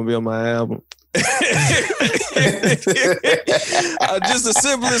 hey, you want to be on my album? Just the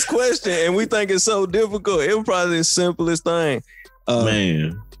simplest question, and we think it's so difficult. It was probably the simplest thing.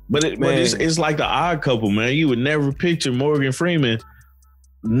 Man. But it's like The Odd Couple, man. You would never picture Morgan Freeman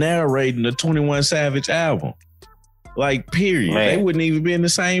narrating the 21 Savage album. Like, period. Man. They wouldn't even be in the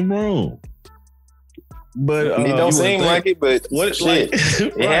same room. But it don't seem like it, but what shit,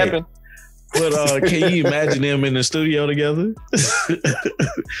 it happened. But can you imagine them in the studio together?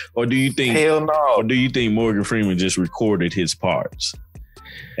 Or do you think hell no? Or do you think Morgan Freeman just recorded his parts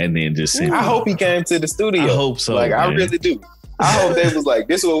and then just sent I hope he came to the studio. I hope so. Like, man. I really do. I hope they was like,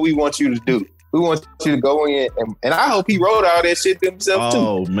 this is what we want you to do. We want you to go in, and I hope he wrote all that shit to himself too.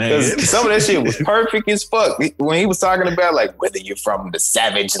 Oh man, some of that shit was perfect as fuck. When he was talking about like whether you're from the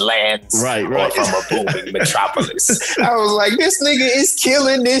savage lands, right, or from a booming metropolis, I was like, this nigga is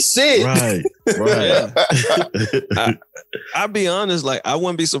killing this shit. Right. I'll be honest, like I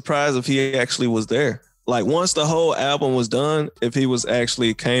wouldn't be surprised if he actually was there. Like once the whole album was done, if he was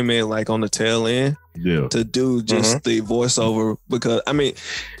actually came in like on the tail end, to do just the voiceover, because I mean,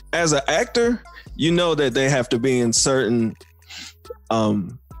 as an actor, you know that they have to be in certain,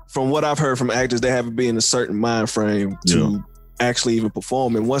 from what I've heard from actors, they have to be in a certain mind frame to actually even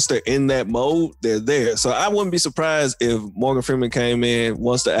perform. And once they're in that mode, they're there. So I wouldn't be surprised if Morgan Freeman came in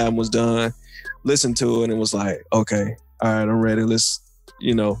once the album was done, listened to it, and was like, okay, all right, I'm ready. Let's,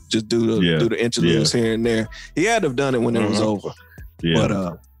 just do the interludes here and there. He had to have done it when it was over. Yeah.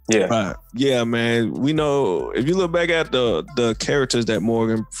 But man, we know if you look back at the characters that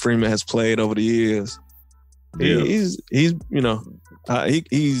Morgan Freeman has played over the years, he's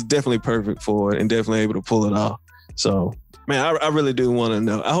definitely perfect for it and definitely able to pull it off. So man, I really do want to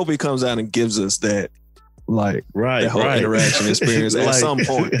know. I hope he comes out and gives us that that whole interaction experience at some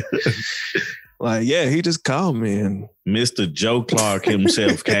point. Like, yeah, he just called me and Mr. Joe Clark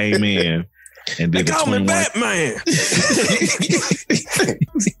himself came in and did they call me Batman.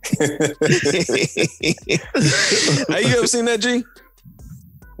 Hey, you ever seen that, G?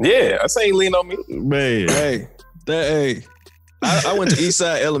 Yeah, I seen Lean on Me. Man. I went to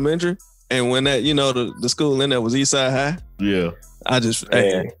Eastside Elementary, and when that, the school in there was Eastside High. Yeah. I just,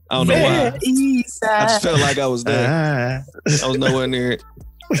 I don't know why. Eastside. I just felt like I was there. I was nowhere near it.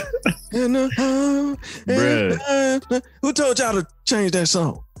 Bruh. Who told y'all to change that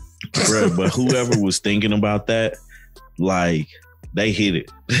song? Bruh, but whoever was thinking about that, like, they hit it.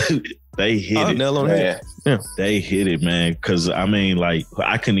 They hit it. Nail on the head. Yeah. They hit it, man. Because, I mean, like,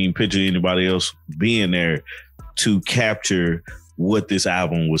 I couldn't even picture anybody else being there to capture what this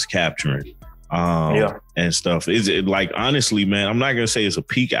album was capturing. And stuff. Is it like, honestly, man, I'm not going to say it's a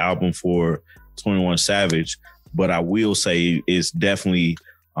peak album for 21 Savage, but I will say it's definitely,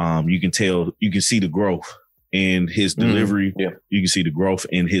 you can see the growth in his delivery. Yeah. You can see the growth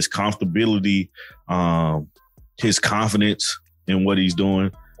in his comfortability, his confidence in what he's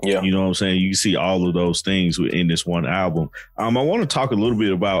doing. Yeah. You know what I'm saying? You can see all of those things in this one album. I want to talk a little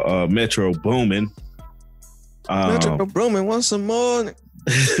bit about Metro Boomin. Metro Boomin wants some more.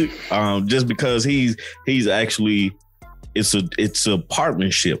 Just because he's actually, it's a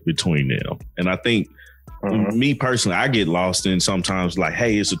partnership between them. And I think me personally, I get lost in sometimes like,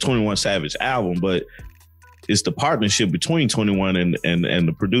 hey, it's a 21 Savage album, but it's the partnership between 21 and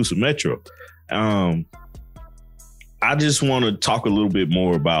the producer Metro. I just want to talk a little bit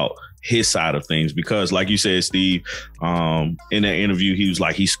more about his side of things, because like you said, Steve, in that interview, he was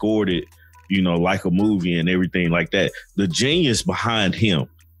like, he scored it, like a movie and everything like that. The genius behind him,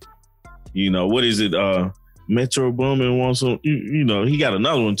 what is it? Metro Boomin wants some, he got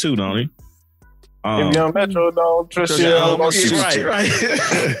another one too, don't he? If you're on Metro, don't trust you. Right.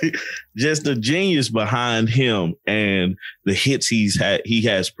 Just the genius behind him and the hits he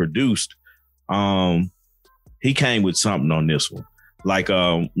has produced. He came with something on this one. Like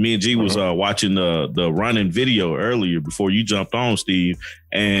me and G was watching the running video earlier before you jumped on, Steve,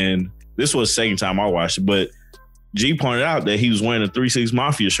 and this was the second time I watched it, but G pointed out that he was wearing a 3 6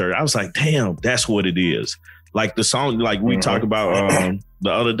 Mafia shirt. I was like, damn, that's what it is. Like the song, like we talked about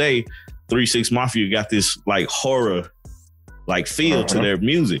the other day, 3 6 Mafia got this like horror like feel to their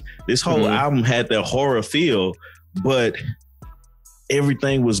music. This whole album had that horror feel, but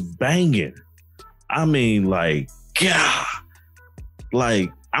everything was banging. I mean, like, God,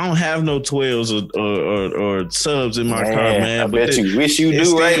 like I don't have no 12s or subs in my car, man. I bet you wish you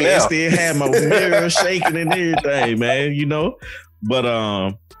do right now. I still have my mirror shaking and everything, man, But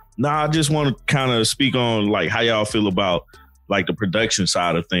I just want to kind of speak on like how y'all feel about like the production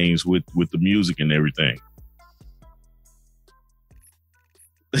side of things with the music and everything.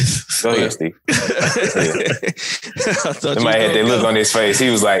 Go ahead, Steve. Somebody had that look on his face. He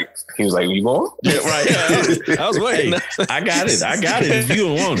was like, you going? Yeah, right. Yeah, I was waiting. Hey, I got it if you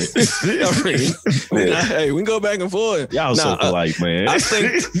don't want it. Hey, we can go back and forth. Y'all so polite, man. I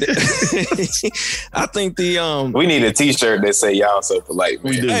think the we need a T-shirt that say y'all so polite,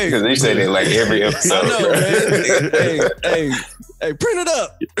 man. Because they say that like every episode. I know, man. Hey, print it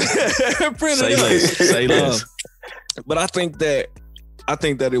up. Say less. But I think that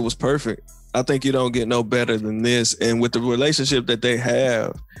it was perfect. I think you don't get no better than this. And with the relationship that they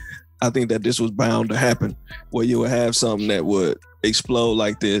have, I think that this was bound to happen, where you would have something that would explode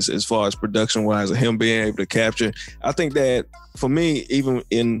like this as far as production wise, of him being able to capture. I think that for me, even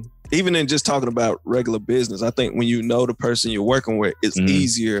in just talking about regular business, I think when you know the person you're working with, it's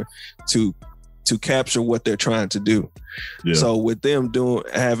easier to capture what they're trying to do. Yeah. So with them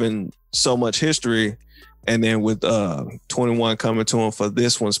having so much history, and then with 21 coming to him for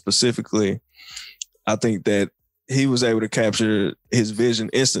this one specifically, I think that he was able to capture his vision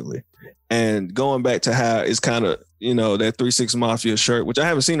instantly. And going back to how it's kind of, that 3-6 Mafia shirt, which I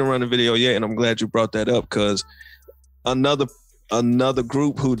haven't seen him run a video yet, and I'm glad you brought that up, because another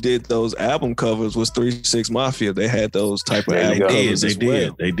group who did those album covers was 3-6 Mafia. They had those type of album covers as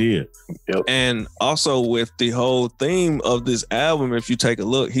well. They did. Yep. And also with the whole theme of this album, if you take a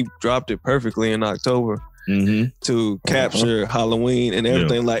look, he dropped it perfectly in October. To capture Halloween and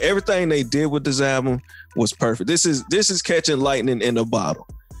everything. Yeah. Like everything they did with this album was perfect. This is catching lightning in a bottle.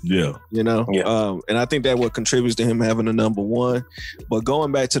 Yeah. Yeah. And I think that what contributes to him having a number one. But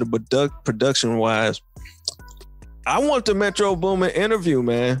going back to the production wise, I want the Metro Boomin interview,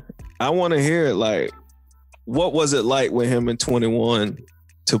 man. I want to hear it. Like, what was it like with him in 21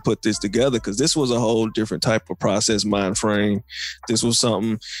 to put this together? Because this was a whole different type of process, mind frame. This was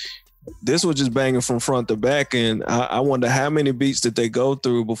just banging from front to back. And I wonder how many beats did they go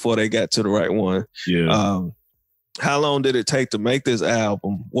through before they got to the right one? Yeah. How long did it take to make this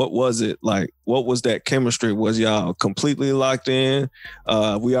album? What was it like? What was that chemistry? Was y'all completely locked in?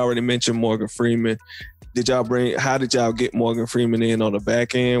 We already mentioned Morgan Freeman. How did y'all get Morgan Freeman in on the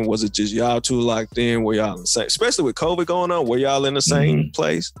back end? Was it just y'all two locked in? Were y'all in the same, especially with COVID going on, were y'all in the same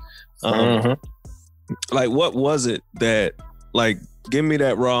place? Like, what was it that, like, give me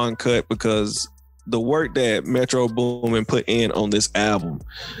that raw and cut, because the work that Metro Boomin put in on this album,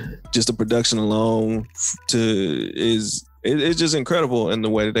 just the production alone it's just incredible in the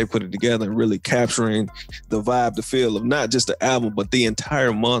way that they put it together and really capturing the vibe, the feel of not just the album, but the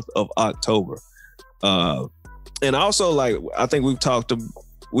entire month of October. And also, like, I think we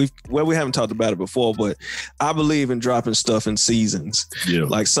haven't talked about it before, but I believe in dropping stuff in seasons. Yeah.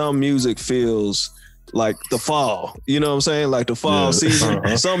 Like, some music feels like the fall, you know what I'm saying? Like the fall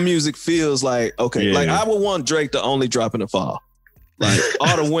season. Some music feels like, okay, like I would want Drake to only drop in the fall, like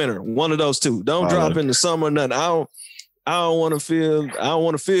autumn, winter, one of those two. Don't drop in the summer, nothing. I don't want to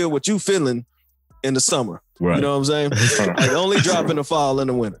feel what you feeling in the summer. Right. You know what I'm saying? Like, only drop in the fall and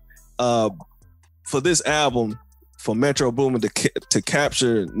the winter. For this album, for Metro Boomin to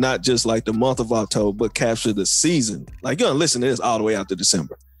capture not just like the month of October, but capture the season. Like, you're gonna listen to this all the way out to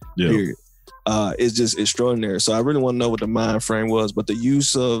December. Yeah. Period. It's just extraordinary. So I really want to know what the mind frame was, but the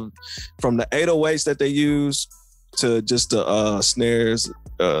use of, from the 808s that they use to just the snares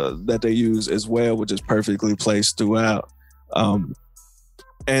that they use as well, which is perfectly placed throughout.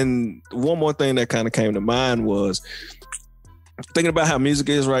 And one more thing that kind of came to mind was thinking about how music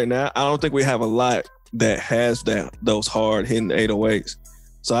is right now. I don't think we have a lot that has those hard hitting 808s.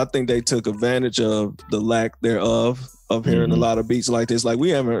 So I think they took advantage of the lack thereof of hearing a lot of beats like this. Like,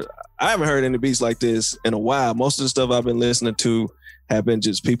 I haven't heard any beats like this in a while. Most of the stuff I've been listening to have been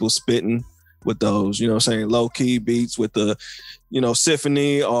just people spitting with those, you know what I'm saying, low key beats with the,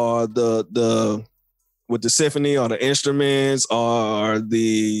 symphony or with the symphony or the instruments or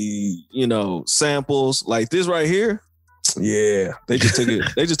the, samples. Like this right here. Yeah. They just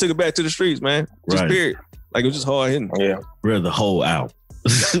took it back to the streets, man. Just period. Like, it was just hard hitting. Yeah. Read the whole album.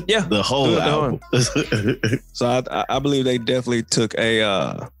 Yeah. The whole album. So I believe they definitely took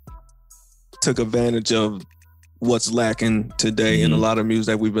advantage of what's lacking today in a lot of music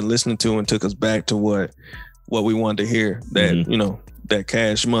that we've been listening to, and took us back to what we wanted to hear. That, that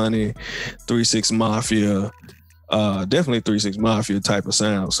Cash Money, 3-6 Mafia, definitely 3-6 Mafia type of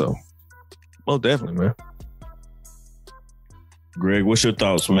sound. So, most definitely, man. Greg, what's your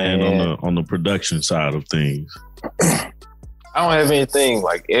thoughts, man, on the production side of things? I don't have anything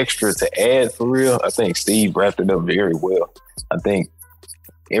like extra to add for real. I think Steve wrapped it up very well. I think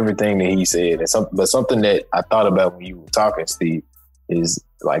everything that he said, but something that I thought about when you were talking, Steve, is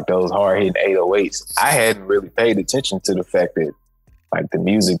like those hard hitting 808s. I hadn't really paid attention to the fact that Like the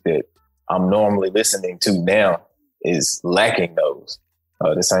music that I'm normally listening to now is lacking those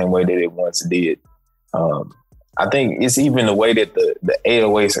the same way that it once did. I think it's even the way that the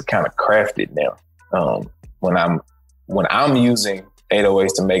 808s are kind of crafted now. When I'm using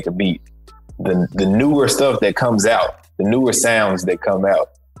 808s to make a beat, the newer stuff that comes out, the newer sounds that come out,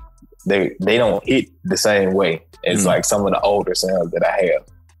 they don't hit the same way as like some of the older sounds that I have.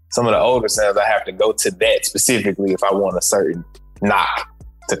 Some of the older sounds I have to go to that specifically if I want a certain knock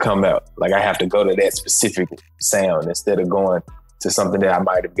to come out. Like I have to go to that specific sound instead of going to something that I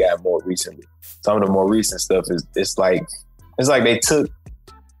might have got more recently. Some of the more recent stuff is it's like they took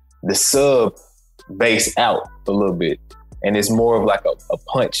the sub bass out a little bit, and it's more of like a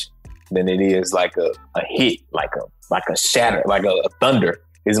punch than it is like a hit, like a shatter, like a thunder.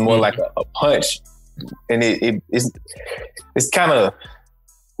 It's more like a punch, and it's kind of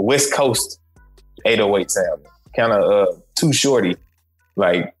West Coast 808 sound, kind of too shorty,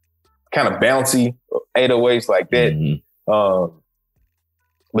 like kind of bouncy 808s like that. Mm-hmm.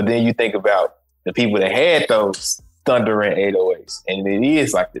 But then you think about the people that had those thundering 808s, and it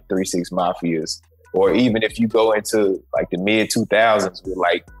is like the 3-6 Mafias, or even if you go into like the mid 2000s with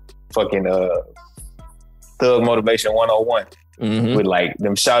like fucking Thug Motivation 101, with like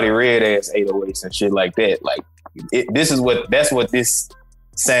them shouty red ass 808s and shit like that. Like that's what this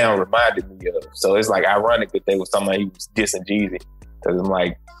sound reminded me of. So it's like ironic that they was talking about he was dissing Jeezy, because I'm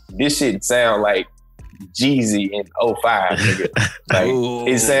like, this shit sound like Jeezy in 05, nigga. Like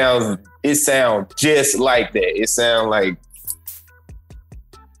it sounds just like that. It sounds like,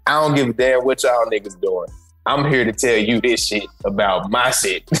 I don't give a damn what y'all niggas doing. I'm here to tell you this shit about my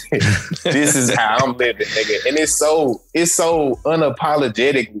shit. This is how I'm living, nigga. And it's so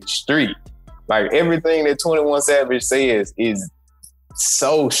unapologetically street. Like everything that 21 Savage says is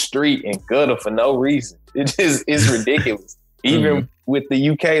so street and gutter for no reason. It just is ridiculous. Even with the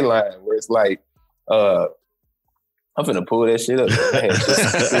UK line where it's like, I'm finna pull that shit up. I had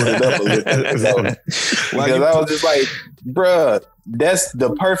just pulled it up a little bit. So, because I was just like, bruh, that's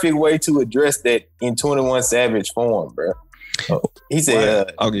the perfect way to address that in 21 Savage form, bruh. He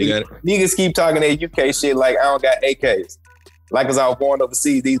said, niggas keep talking that UK shit like I don't got AKs. Like, cause I was born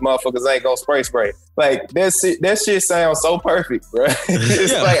overseas, these motherfuckers ain't gonna spray. Like, that shit sounds so perfect, bruh.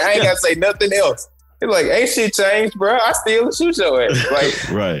 It's like, I ain't gotta say nothing else. It's like, ain't shit changed, bruh. I still shoot your ass.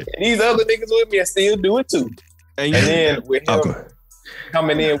 Like, right. These other niggas with me, I still do it too. And then with him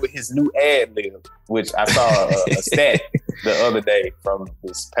coming in with his new ad lib, which I saw a stat the other day from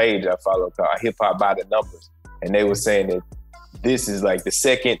this page I follow called Hip Hop by the Numbers. And they were saying that this is like the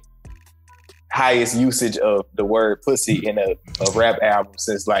second highest usage of the word pussy in a rap album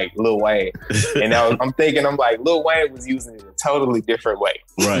since like Lil Wayne. And I'm thinking, Lil Wayne was using it a totally different way.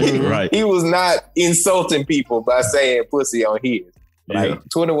 Right. He was not insulting people by saying pussy on his. Like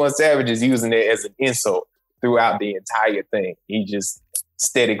 21 Savage is using it as an insult throughout the entire thing. He just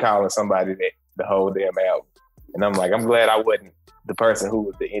steady calling somebody that the whole damn album. And I'm like, I'm glad I wasn't the person who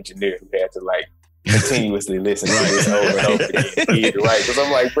was the engineer who had to like continuously listen to this over and over again and get it right. Because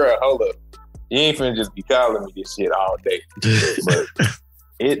I'm like, bro, hold up. You ain't finna just be calling me this shit all day.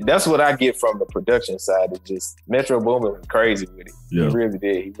 But that's what I get from the production side. It just, Metro Boomin went crazy with it. Yeah. He really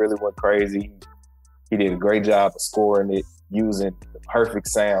did. He really went crazy. He did a great job of scoring it, using the perfect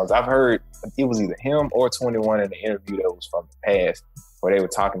sounds. I've heard it was either him or 21 in the interview that was from the past where they were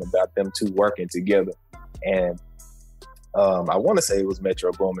talking about them two working together. And I want to say it was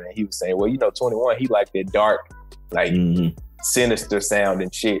Metro Boomin, and he was saying, well, 21, he liked that dark, like sinister sound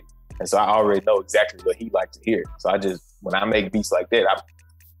and shit. And so I already know exactly what he liked to hear. So when I make beats like that, I'm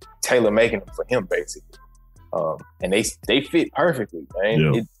tailor making them for him basically. And they fit perfectly,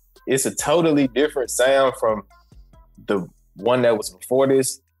 man. Yeah. It's a totally different sound from the one that was before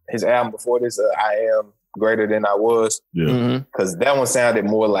this, his album before this, I Am Greater Than I Was. Yeah. Because that one sounded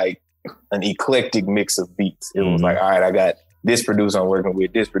more like an eclectic mix of beats. It was like, all right, I got this producer I'm working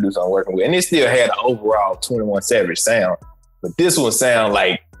with, this producer I'm working with. And it still had an overall 21 Savage sound. But this one sound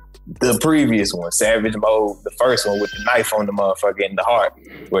like the previous one, Savage Mode, the first one with the knife on the motherfucker in the heart,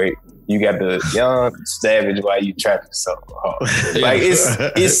 where you got the young Savage while you trapping so hard. Like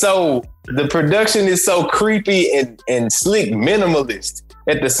it's so, the production is so creepy and slick, minimalist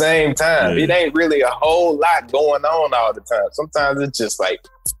at the same time. Yeah. It ain't really a whole lot going on all the time. Sometimes it's just like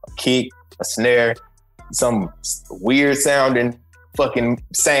a kick, a snare, some weird sounding fucking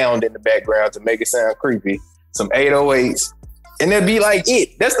sound in the background to make it sound creepy, some 808s, and it'd be like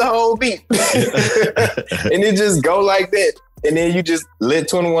it. That's the whole beat. And it just go like that. And then you just let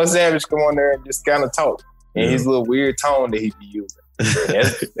 21 Savage come on there and just kind of talk. And his little weird tone that he be using.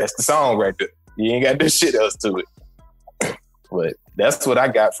 That's the song right there. You ain't got to do shit else to it. But that's what I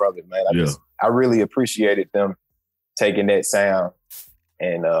got from it, man. I really appreciated them taking that sound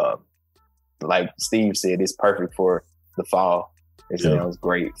and like Steve said, it's perfect for the fall. It sounds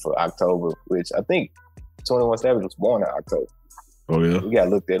great for October, which I think 21 Savage was born in October. Oh yeah, we gotta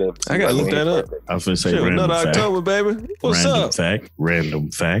look that up. I gotta look that up. I was gonna say random fact. October, baby. What's up?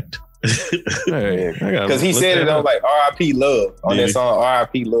 Random fact. Hey, because he said it on like R.I.P. Love on that song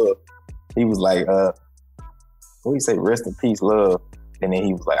R.I.P. Love. He was like, what do you say? Rest in peace, love. And then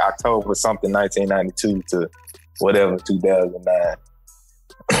he was like October something 1992 to whatever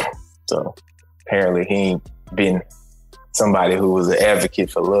 2009. So apparently he ain't been somebody who was an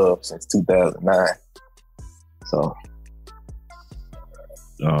advocate for love since 2009. So.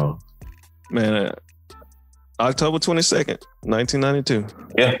 Oh. Man, October 22nd, 1992.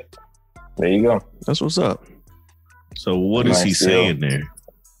 Yeah. There you go. That's what's up. So what is he saying there?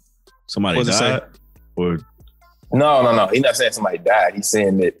 Somebody died? Or No. He's not saying somebody died. He's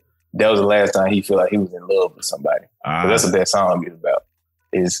saying that was the last time he felt like he was in love with somebody. That's what that song is about.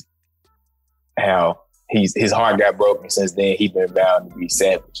 Is how his heart got broken. Since then, he's been bound to be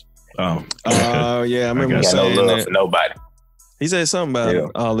savage. Oh, yeah. I remember him saying no love that. for nobody. He said something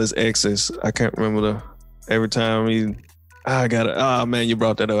about all his exes. I can't remember every time man, you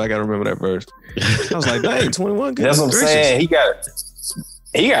brought that up. I gotta remember that verse. I was like, dang, 21. That's what I'm saying. He got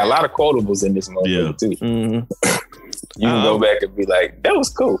a lot of quotables in this movie too. Mm-hmm. You can go back and be like, that was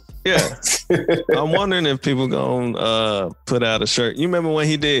cool. Yeah. I'm wondering if people gonna put out a shirt. You remember when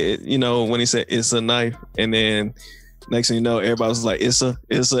he did, when he said it's a knife, and then next thing you know, everybody was like, it's a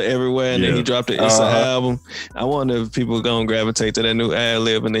everywhere. And then he dropped the It's a album. I wonder if people going to gravitate to that new ad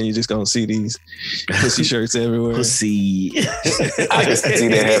lib, and then you just going to see these pussy shirts everywhere. Pussy. I can see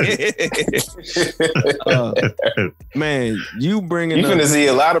that man, you bringing You're going to see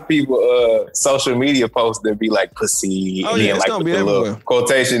a lot of people social media posts that be like pussy. Oh, yeah, it's going to be everywhere.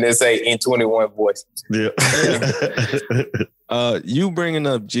 Quotation that say in 21 voice. Yeah. You bringing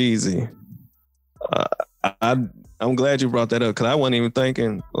up Jeezy. I'm glad you brought that up because I wasn't even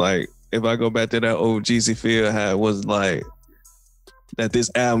thinking, like, if I go back to that old Jeezy feel, how it was like that this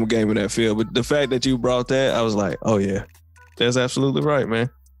album gave me that feel. But the fact that you brought that, I was like, oh yeah, that's absolutely right, man.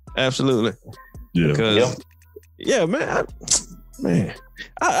 Absolutely. Yeah. Because, man,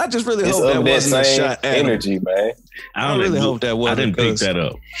 I just really hope that wasn't a shot at energy, man. I really hope that wasn't. I didn't pick that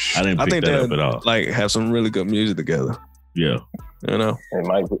up. I didn't pick that up at all. Like, have some really good music together. Yeah. It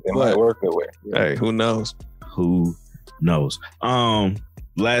might work that way. Yeah. Hey, who knows? Who knows?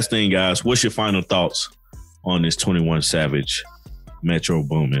 Last thing, guys, what's your final thoughts on this 21 Savage Metro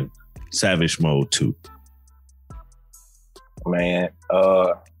Boomin Savage Mode 2? Man,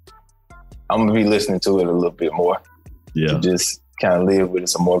 I'm gonna be listening to it a little bit more. Yeah. To just kind of live with it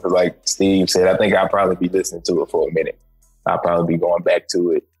some more. Because like Steve said, I think I'll probably be listening to it for a minute. I'll probably be going back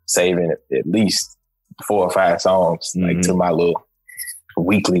to it, saving at least 4 or 5 songs, like to my little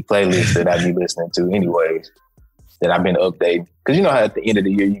weekly playlist that I be listening to anyways, that I've been updating. Because you know how at the end of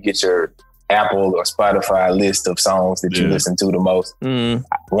the year, you get your Apple or Spotify list of songs that you listen to the most. Mm.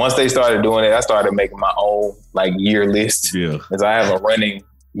 Once they started doing it, I started making my own like year list. Yeah. Because I have a running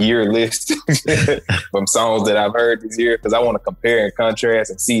year list from songs that I've heard this year because I want to compare and contrast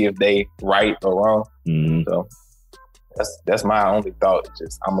and see if they right or wrong. Mm-hmm. So that's my only thought.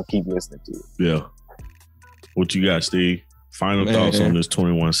 Just I'm gonna keep listening to it. Yeah. What you got, Steve? Final thoughts on this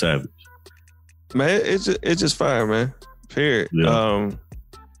 21 Savage? Man, it's just fire, man. Period. Yeah.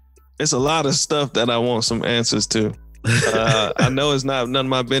 It's a lot of stuff that I want some answers to. I know it's not none of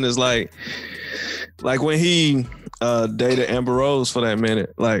my business. Like when he dated Amber Rose for that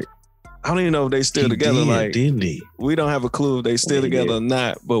minute. Like, I don't even know if they still together. Didn't he? We don't have a clue if they still together or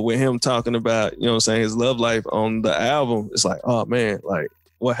not. But with him talking about, you know what I'm saying, his love life on the album, it's like, oh man, like,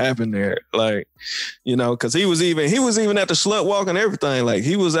 what happened there? Like, because he was even at the slut walk and everything. Like,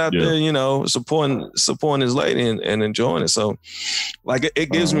 he was out there, supporting his lady and enjoying it. So, like,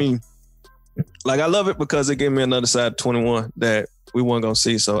 it gives me, like, I love it because it gave me another side of 21 that we weren't gonna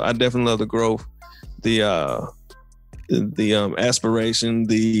see. So I definitely love the growth, the aspiration,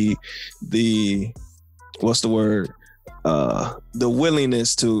 the what's the word? The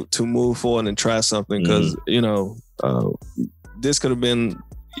willingness to move forward and try something because this could have been.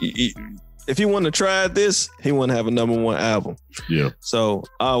 If he wouldn't have tried this, he wouldn't have a #1 album. Yeah. So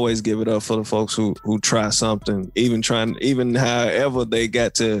I always give it up for the folks who try something, even however they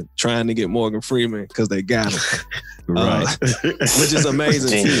got to trying to get Morgan Freeman because they got him. Right. Which is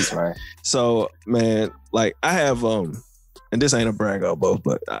amazing. Genius, right? So, man, like I have, and this ain't a brag on both,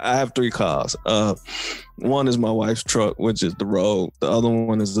 but I have 3 cars. One is my wife's truck, which is the Road. The other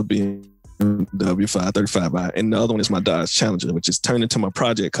one is a BMW. BMW 535i, and the other one is my Dodge Challenger, which is turned into my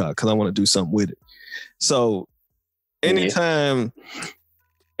project car because I want to do something with it. So anytime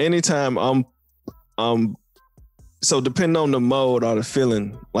I'm so depending on the mode or the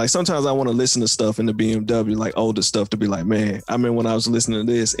feeling, like sometimes I want to listen to stuff in the BMW, like older stuff, to be like, man, I remember when I was listening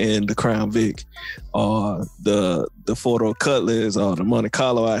to this in the Crown Vic or the four-door Cutlass or the Monte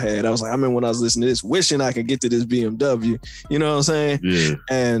Carlo I had. I was like, I remember when I was listening to this, wishing I could get to this BMW. You know what I'm saying? Yeah.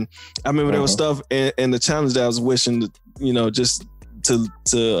 And I remember there was stuff in the challenge that I was wishing, just to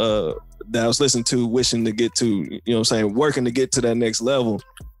that I was listening to, wishing to get to, you know what I'm saying, working to get to that next level.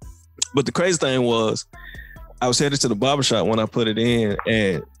 But the crazy thing was, I was headed to the barbershop when I put it in,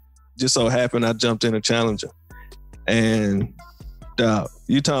 and just so happened I jumped in a Challenger. And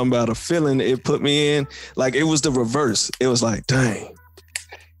you talking about a feeling it put me in, like it was the reverse. It was like, dang,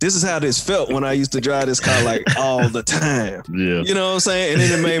 this is how this felt when I used to drive this car like all the time. Yeah. You know what I'm saying? And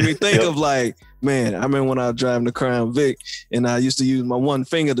then it made me think of like, man, I remember when I was driving the Crown Vic and I used to use my one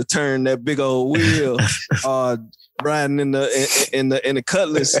finger to turn that big old wheel, riding in the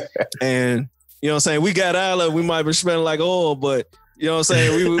Cutlass, and you know what I'm saying? We got out of, we might be smelling like oil, but you know what I'm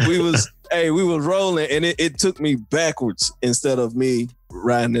saying? We was rolling, and it took me backwards instead of me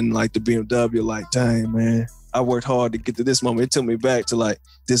riding in like the BMW. Like, dang, man, I worked hard to get to this moment. It took me back to like,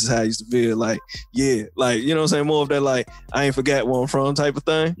 this is how I used to feel. Like, yeah, like, you know what I'm saying? More of that, like, I ain't forgot where I'm from type of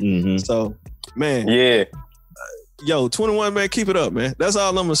thing. Mm-hmm. So, man. Yeah. Yo, 21, man, keep it up, man. That's all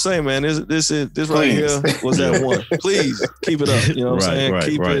I'm gonna say, man. This right here was that one. Please keep it up. You know what I'm saying?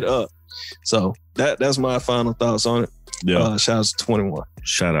 Keep it up. So that's my final thoughts on it. Yeah. Shout out to 21.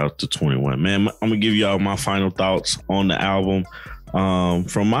 Shout out to 21, man. I'm gonna give y'all my final thoughts on the album.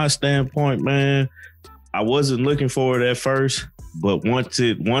 From my standpoint, man, I wasn't looking for it at first, but once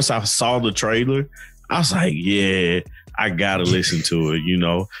I saw the trailer, I was like, yeah, I gotta listen to it,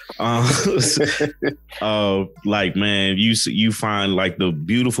 like, man, you find like the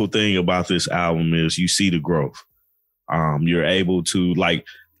beautiful thing about this album is you see the growth. You're able to, like,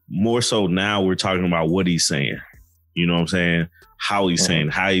 more so now we're talking about what he's saying, you know what I'm saying? How he's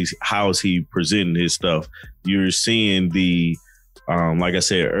saying, how is he presenting his stuff? You're seeing the, like I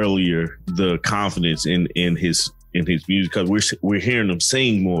said earlier, the confidence in his music, because we're hearing him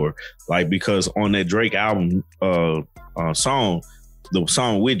sing more, like, because on that Drake album song, the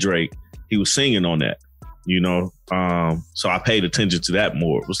song with Drake, he was singing on that, so I paid attention to that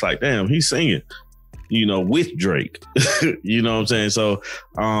more. It was like, damn, he's singing, with Drake. You know what I'm saying? So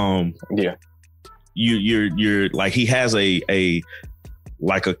yeah, you're like, he has a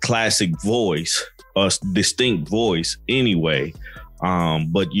classic voice, a distinct voice anyway.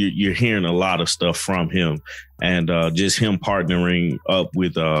 But you're hearing a lot of stuff from him, and just him partnering up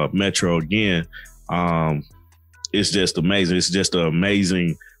with Metro again. It's just amazing. It's just an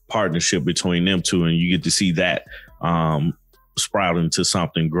amazing partnership between them two, and you get to see that sprout into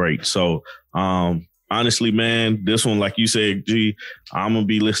something great. So honestly, man, this one, like you said, G, I'm gonna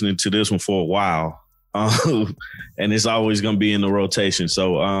be listening to this one for a while, and it's always gonna be in the rotation.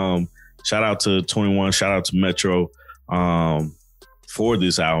 So shout out to 21, shout out to Metro for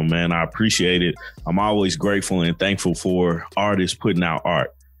this album, man. I appreciate it. I'm always grateful and thankful for artists putting out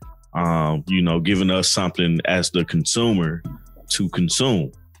art, giving us something as the consumer to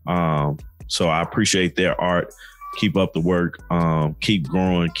consume. So I appreciate their art. Keep up the work. Keep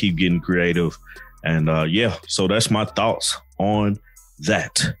growing. Keep getting creative. And so that's my thoughts on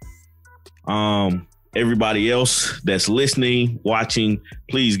that. Everybody else that's listening, watching,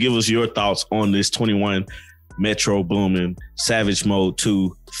 please give us your thoughts on this 21 Metro Boomin Savage Mode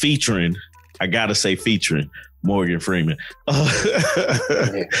 2 featuring, I gotta say featuring, Morgan Freeman.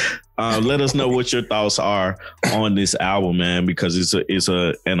 Let us know what your thoughts are on this album, man, because it's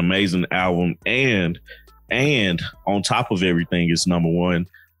an amazing album, and on top of everything, it's number one,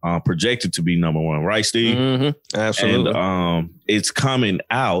 projected to be number one, right, Steve? Mm-hmm. Absolutely. And it's coming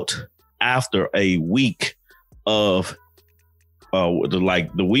out after a week of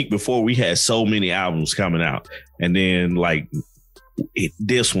the week before, we had so many albums coming out, and then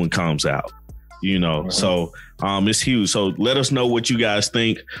this one comes out, mm-hmm. So it's huge. So let us know what you guys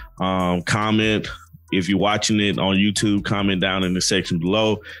think. Comment if you're watching it on YouTube. Comment down in the section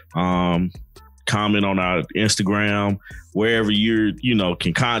below. Comment on our Instagram, wherever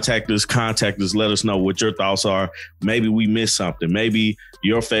can contact us. Let us know what your thoughts are. Maybe we missed something. Maybe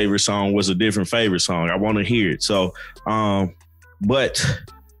your favorite song was a different favorite song. I want to hear it. So, but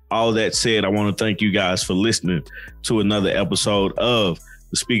all that said, I want to thank you guys for listening to another episode of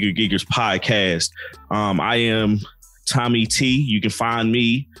the Speaker Geekers podcast. I am Tommy T. You can find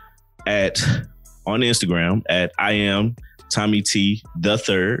me on Instagram at I am Tommy T the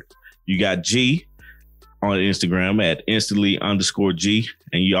Third. You got G on Instagram at instantly_G.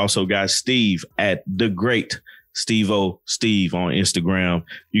 And you also got Steve at the great Steve-O Steve on Instagram.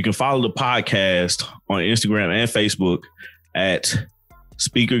 You can follow the podcast on Instagram and Facebook at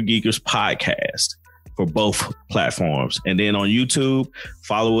Speaker Geekers Podcast for both platforms. And then on YouTube,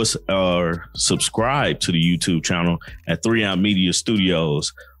 follow us or subscribe to the YouTube channel at 3 Media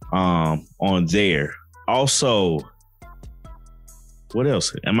Studios on there. Also, what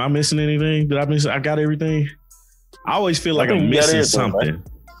else? Am I missing anything? Did I miss? I got everything. I always feel like I'm missing something, right?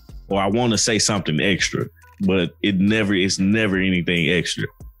 Or I want to say something extra, but it's never anything extra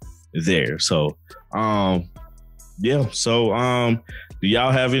there. So, yeah. So, do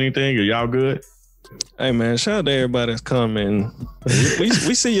y'all have anything? Are y'all good? Hey man, shout out to everybody that's commenting. We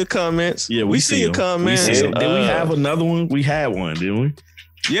see your comments. Yeah, we see your comments. Did we have another one? We had one, didn't we?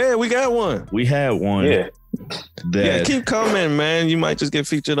 Yeah, we got one. We had one. Yeah. Yeah, keep commenting, man. You might just get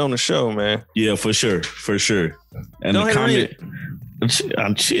featured on the show, man. Yeah, for sure. For sure. And Go the ahead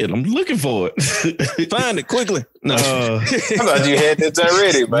comment. I'm looking for it. Find it quickly. No. I thought you had this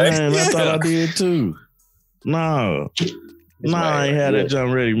already, man. I thought I did too. No, I ain't had that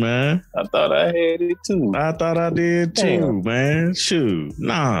jump ready, man. I thought I had it too. I thought I did too, man. Shoot.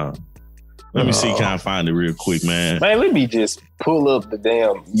 Nah. Let me see, can I find it real quick, man? Man, let me just pull up the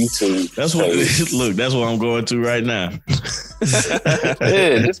damn YouTube. That's what look, that's what I'm going to right now.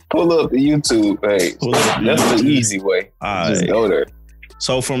 Yeah, just pull up the YouTube page. That's the easy way. Just go there.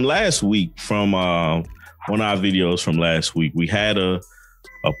 So from last week, from one of our videos from last week, we had a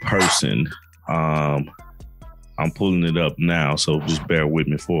person. I'm pulling it up now, so just bear with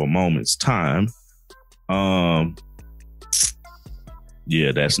me for a moment's time.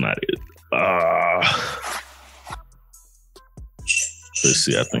 Yeah, that's not it. Let's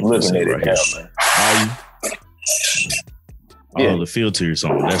see. I think looking at it right now, here. man. Oh, the filter is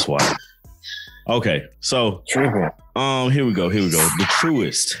on. That's why. Okay, so here we go. The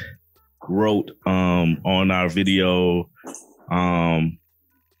Truest wrote on our video how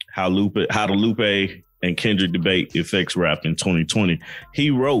the Lupe and Kendrick debate affects rap in 2020.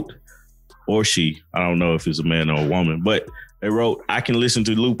 He wrote, or she, I don't know if it's a man or a woman, but they wrote, I can listen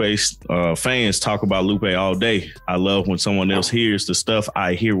to Lupe's fans talk about Lupe all day. I love when someone else hears the stuff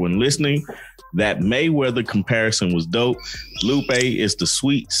I hear when listening. That Mayweather comparison was dope. Lupe is the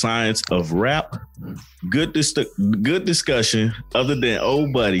sweet science of rap. Good discussion, other than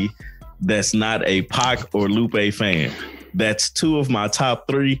old buddy that's not a Pac or Lupe fan. That's 2 of my top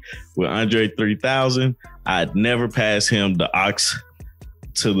 3 with Andre 3000. I'd never pass him the ox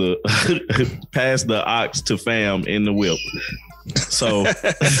to the pass the ox to fam in the whip. So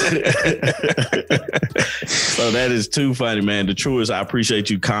so that is too funny, man. The Truest, I appreciate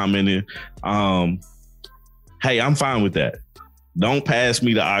you commenting. Hey, I'm fine with that. Don't pass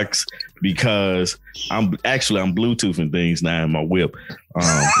me the ox, because I'm Bluetoothing things now in my whip,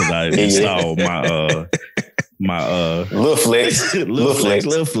 because I installed my little flex.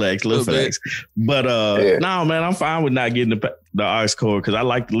 But no, man, I'm fine with not getting the aux cord, because I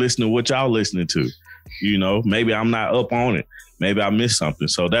like to listen to what y'all listening to. You know, maybe I'm not up on it. Maybe I missed something.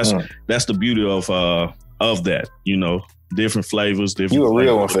 So that's the beauty of that. You know, different flavors, different. You a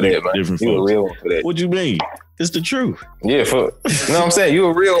real one for that, man. Different you a real one for that. What you mean? It's the truth. Yeah, you know what I'm saying? You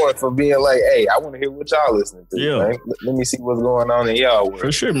a real one for being like, hey, I want to hear what y'all listening to. Yeah. Man. Let me see what's going on in y'all world.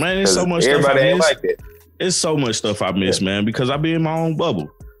 For sure, man. There's so much everybody stuff I ain't miss. like that. It's so much stuff I miss, man, because I be in my own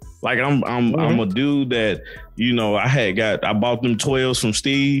bubble. Like I'm a dude that, you know, I bought them 12s from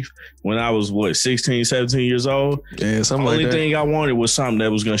Steve when I was 16, 17 years old. Yeah, something the only like that. thing I wanted was something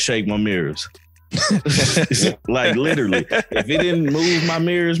that was gonna shake my mirrors. Like literally, if it didn't move my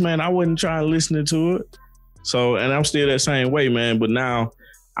mirrors, man, I wouldn't try listening to it. So, and I'm still that same way, man. But now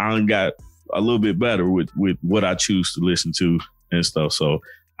I got a little bit better with what I choose to listen to and stuff. So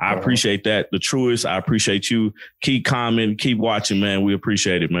I appreciate that. The Truest, I appreciate you. Keep commenting, keep watching, man. We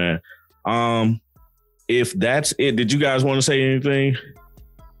appreciate it, man. If that's it, did you guys want to say anything?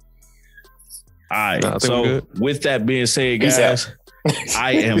 All right. No, so with that being said, guys,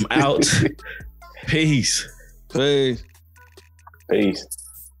 I am out. Peace. Peace. Peace.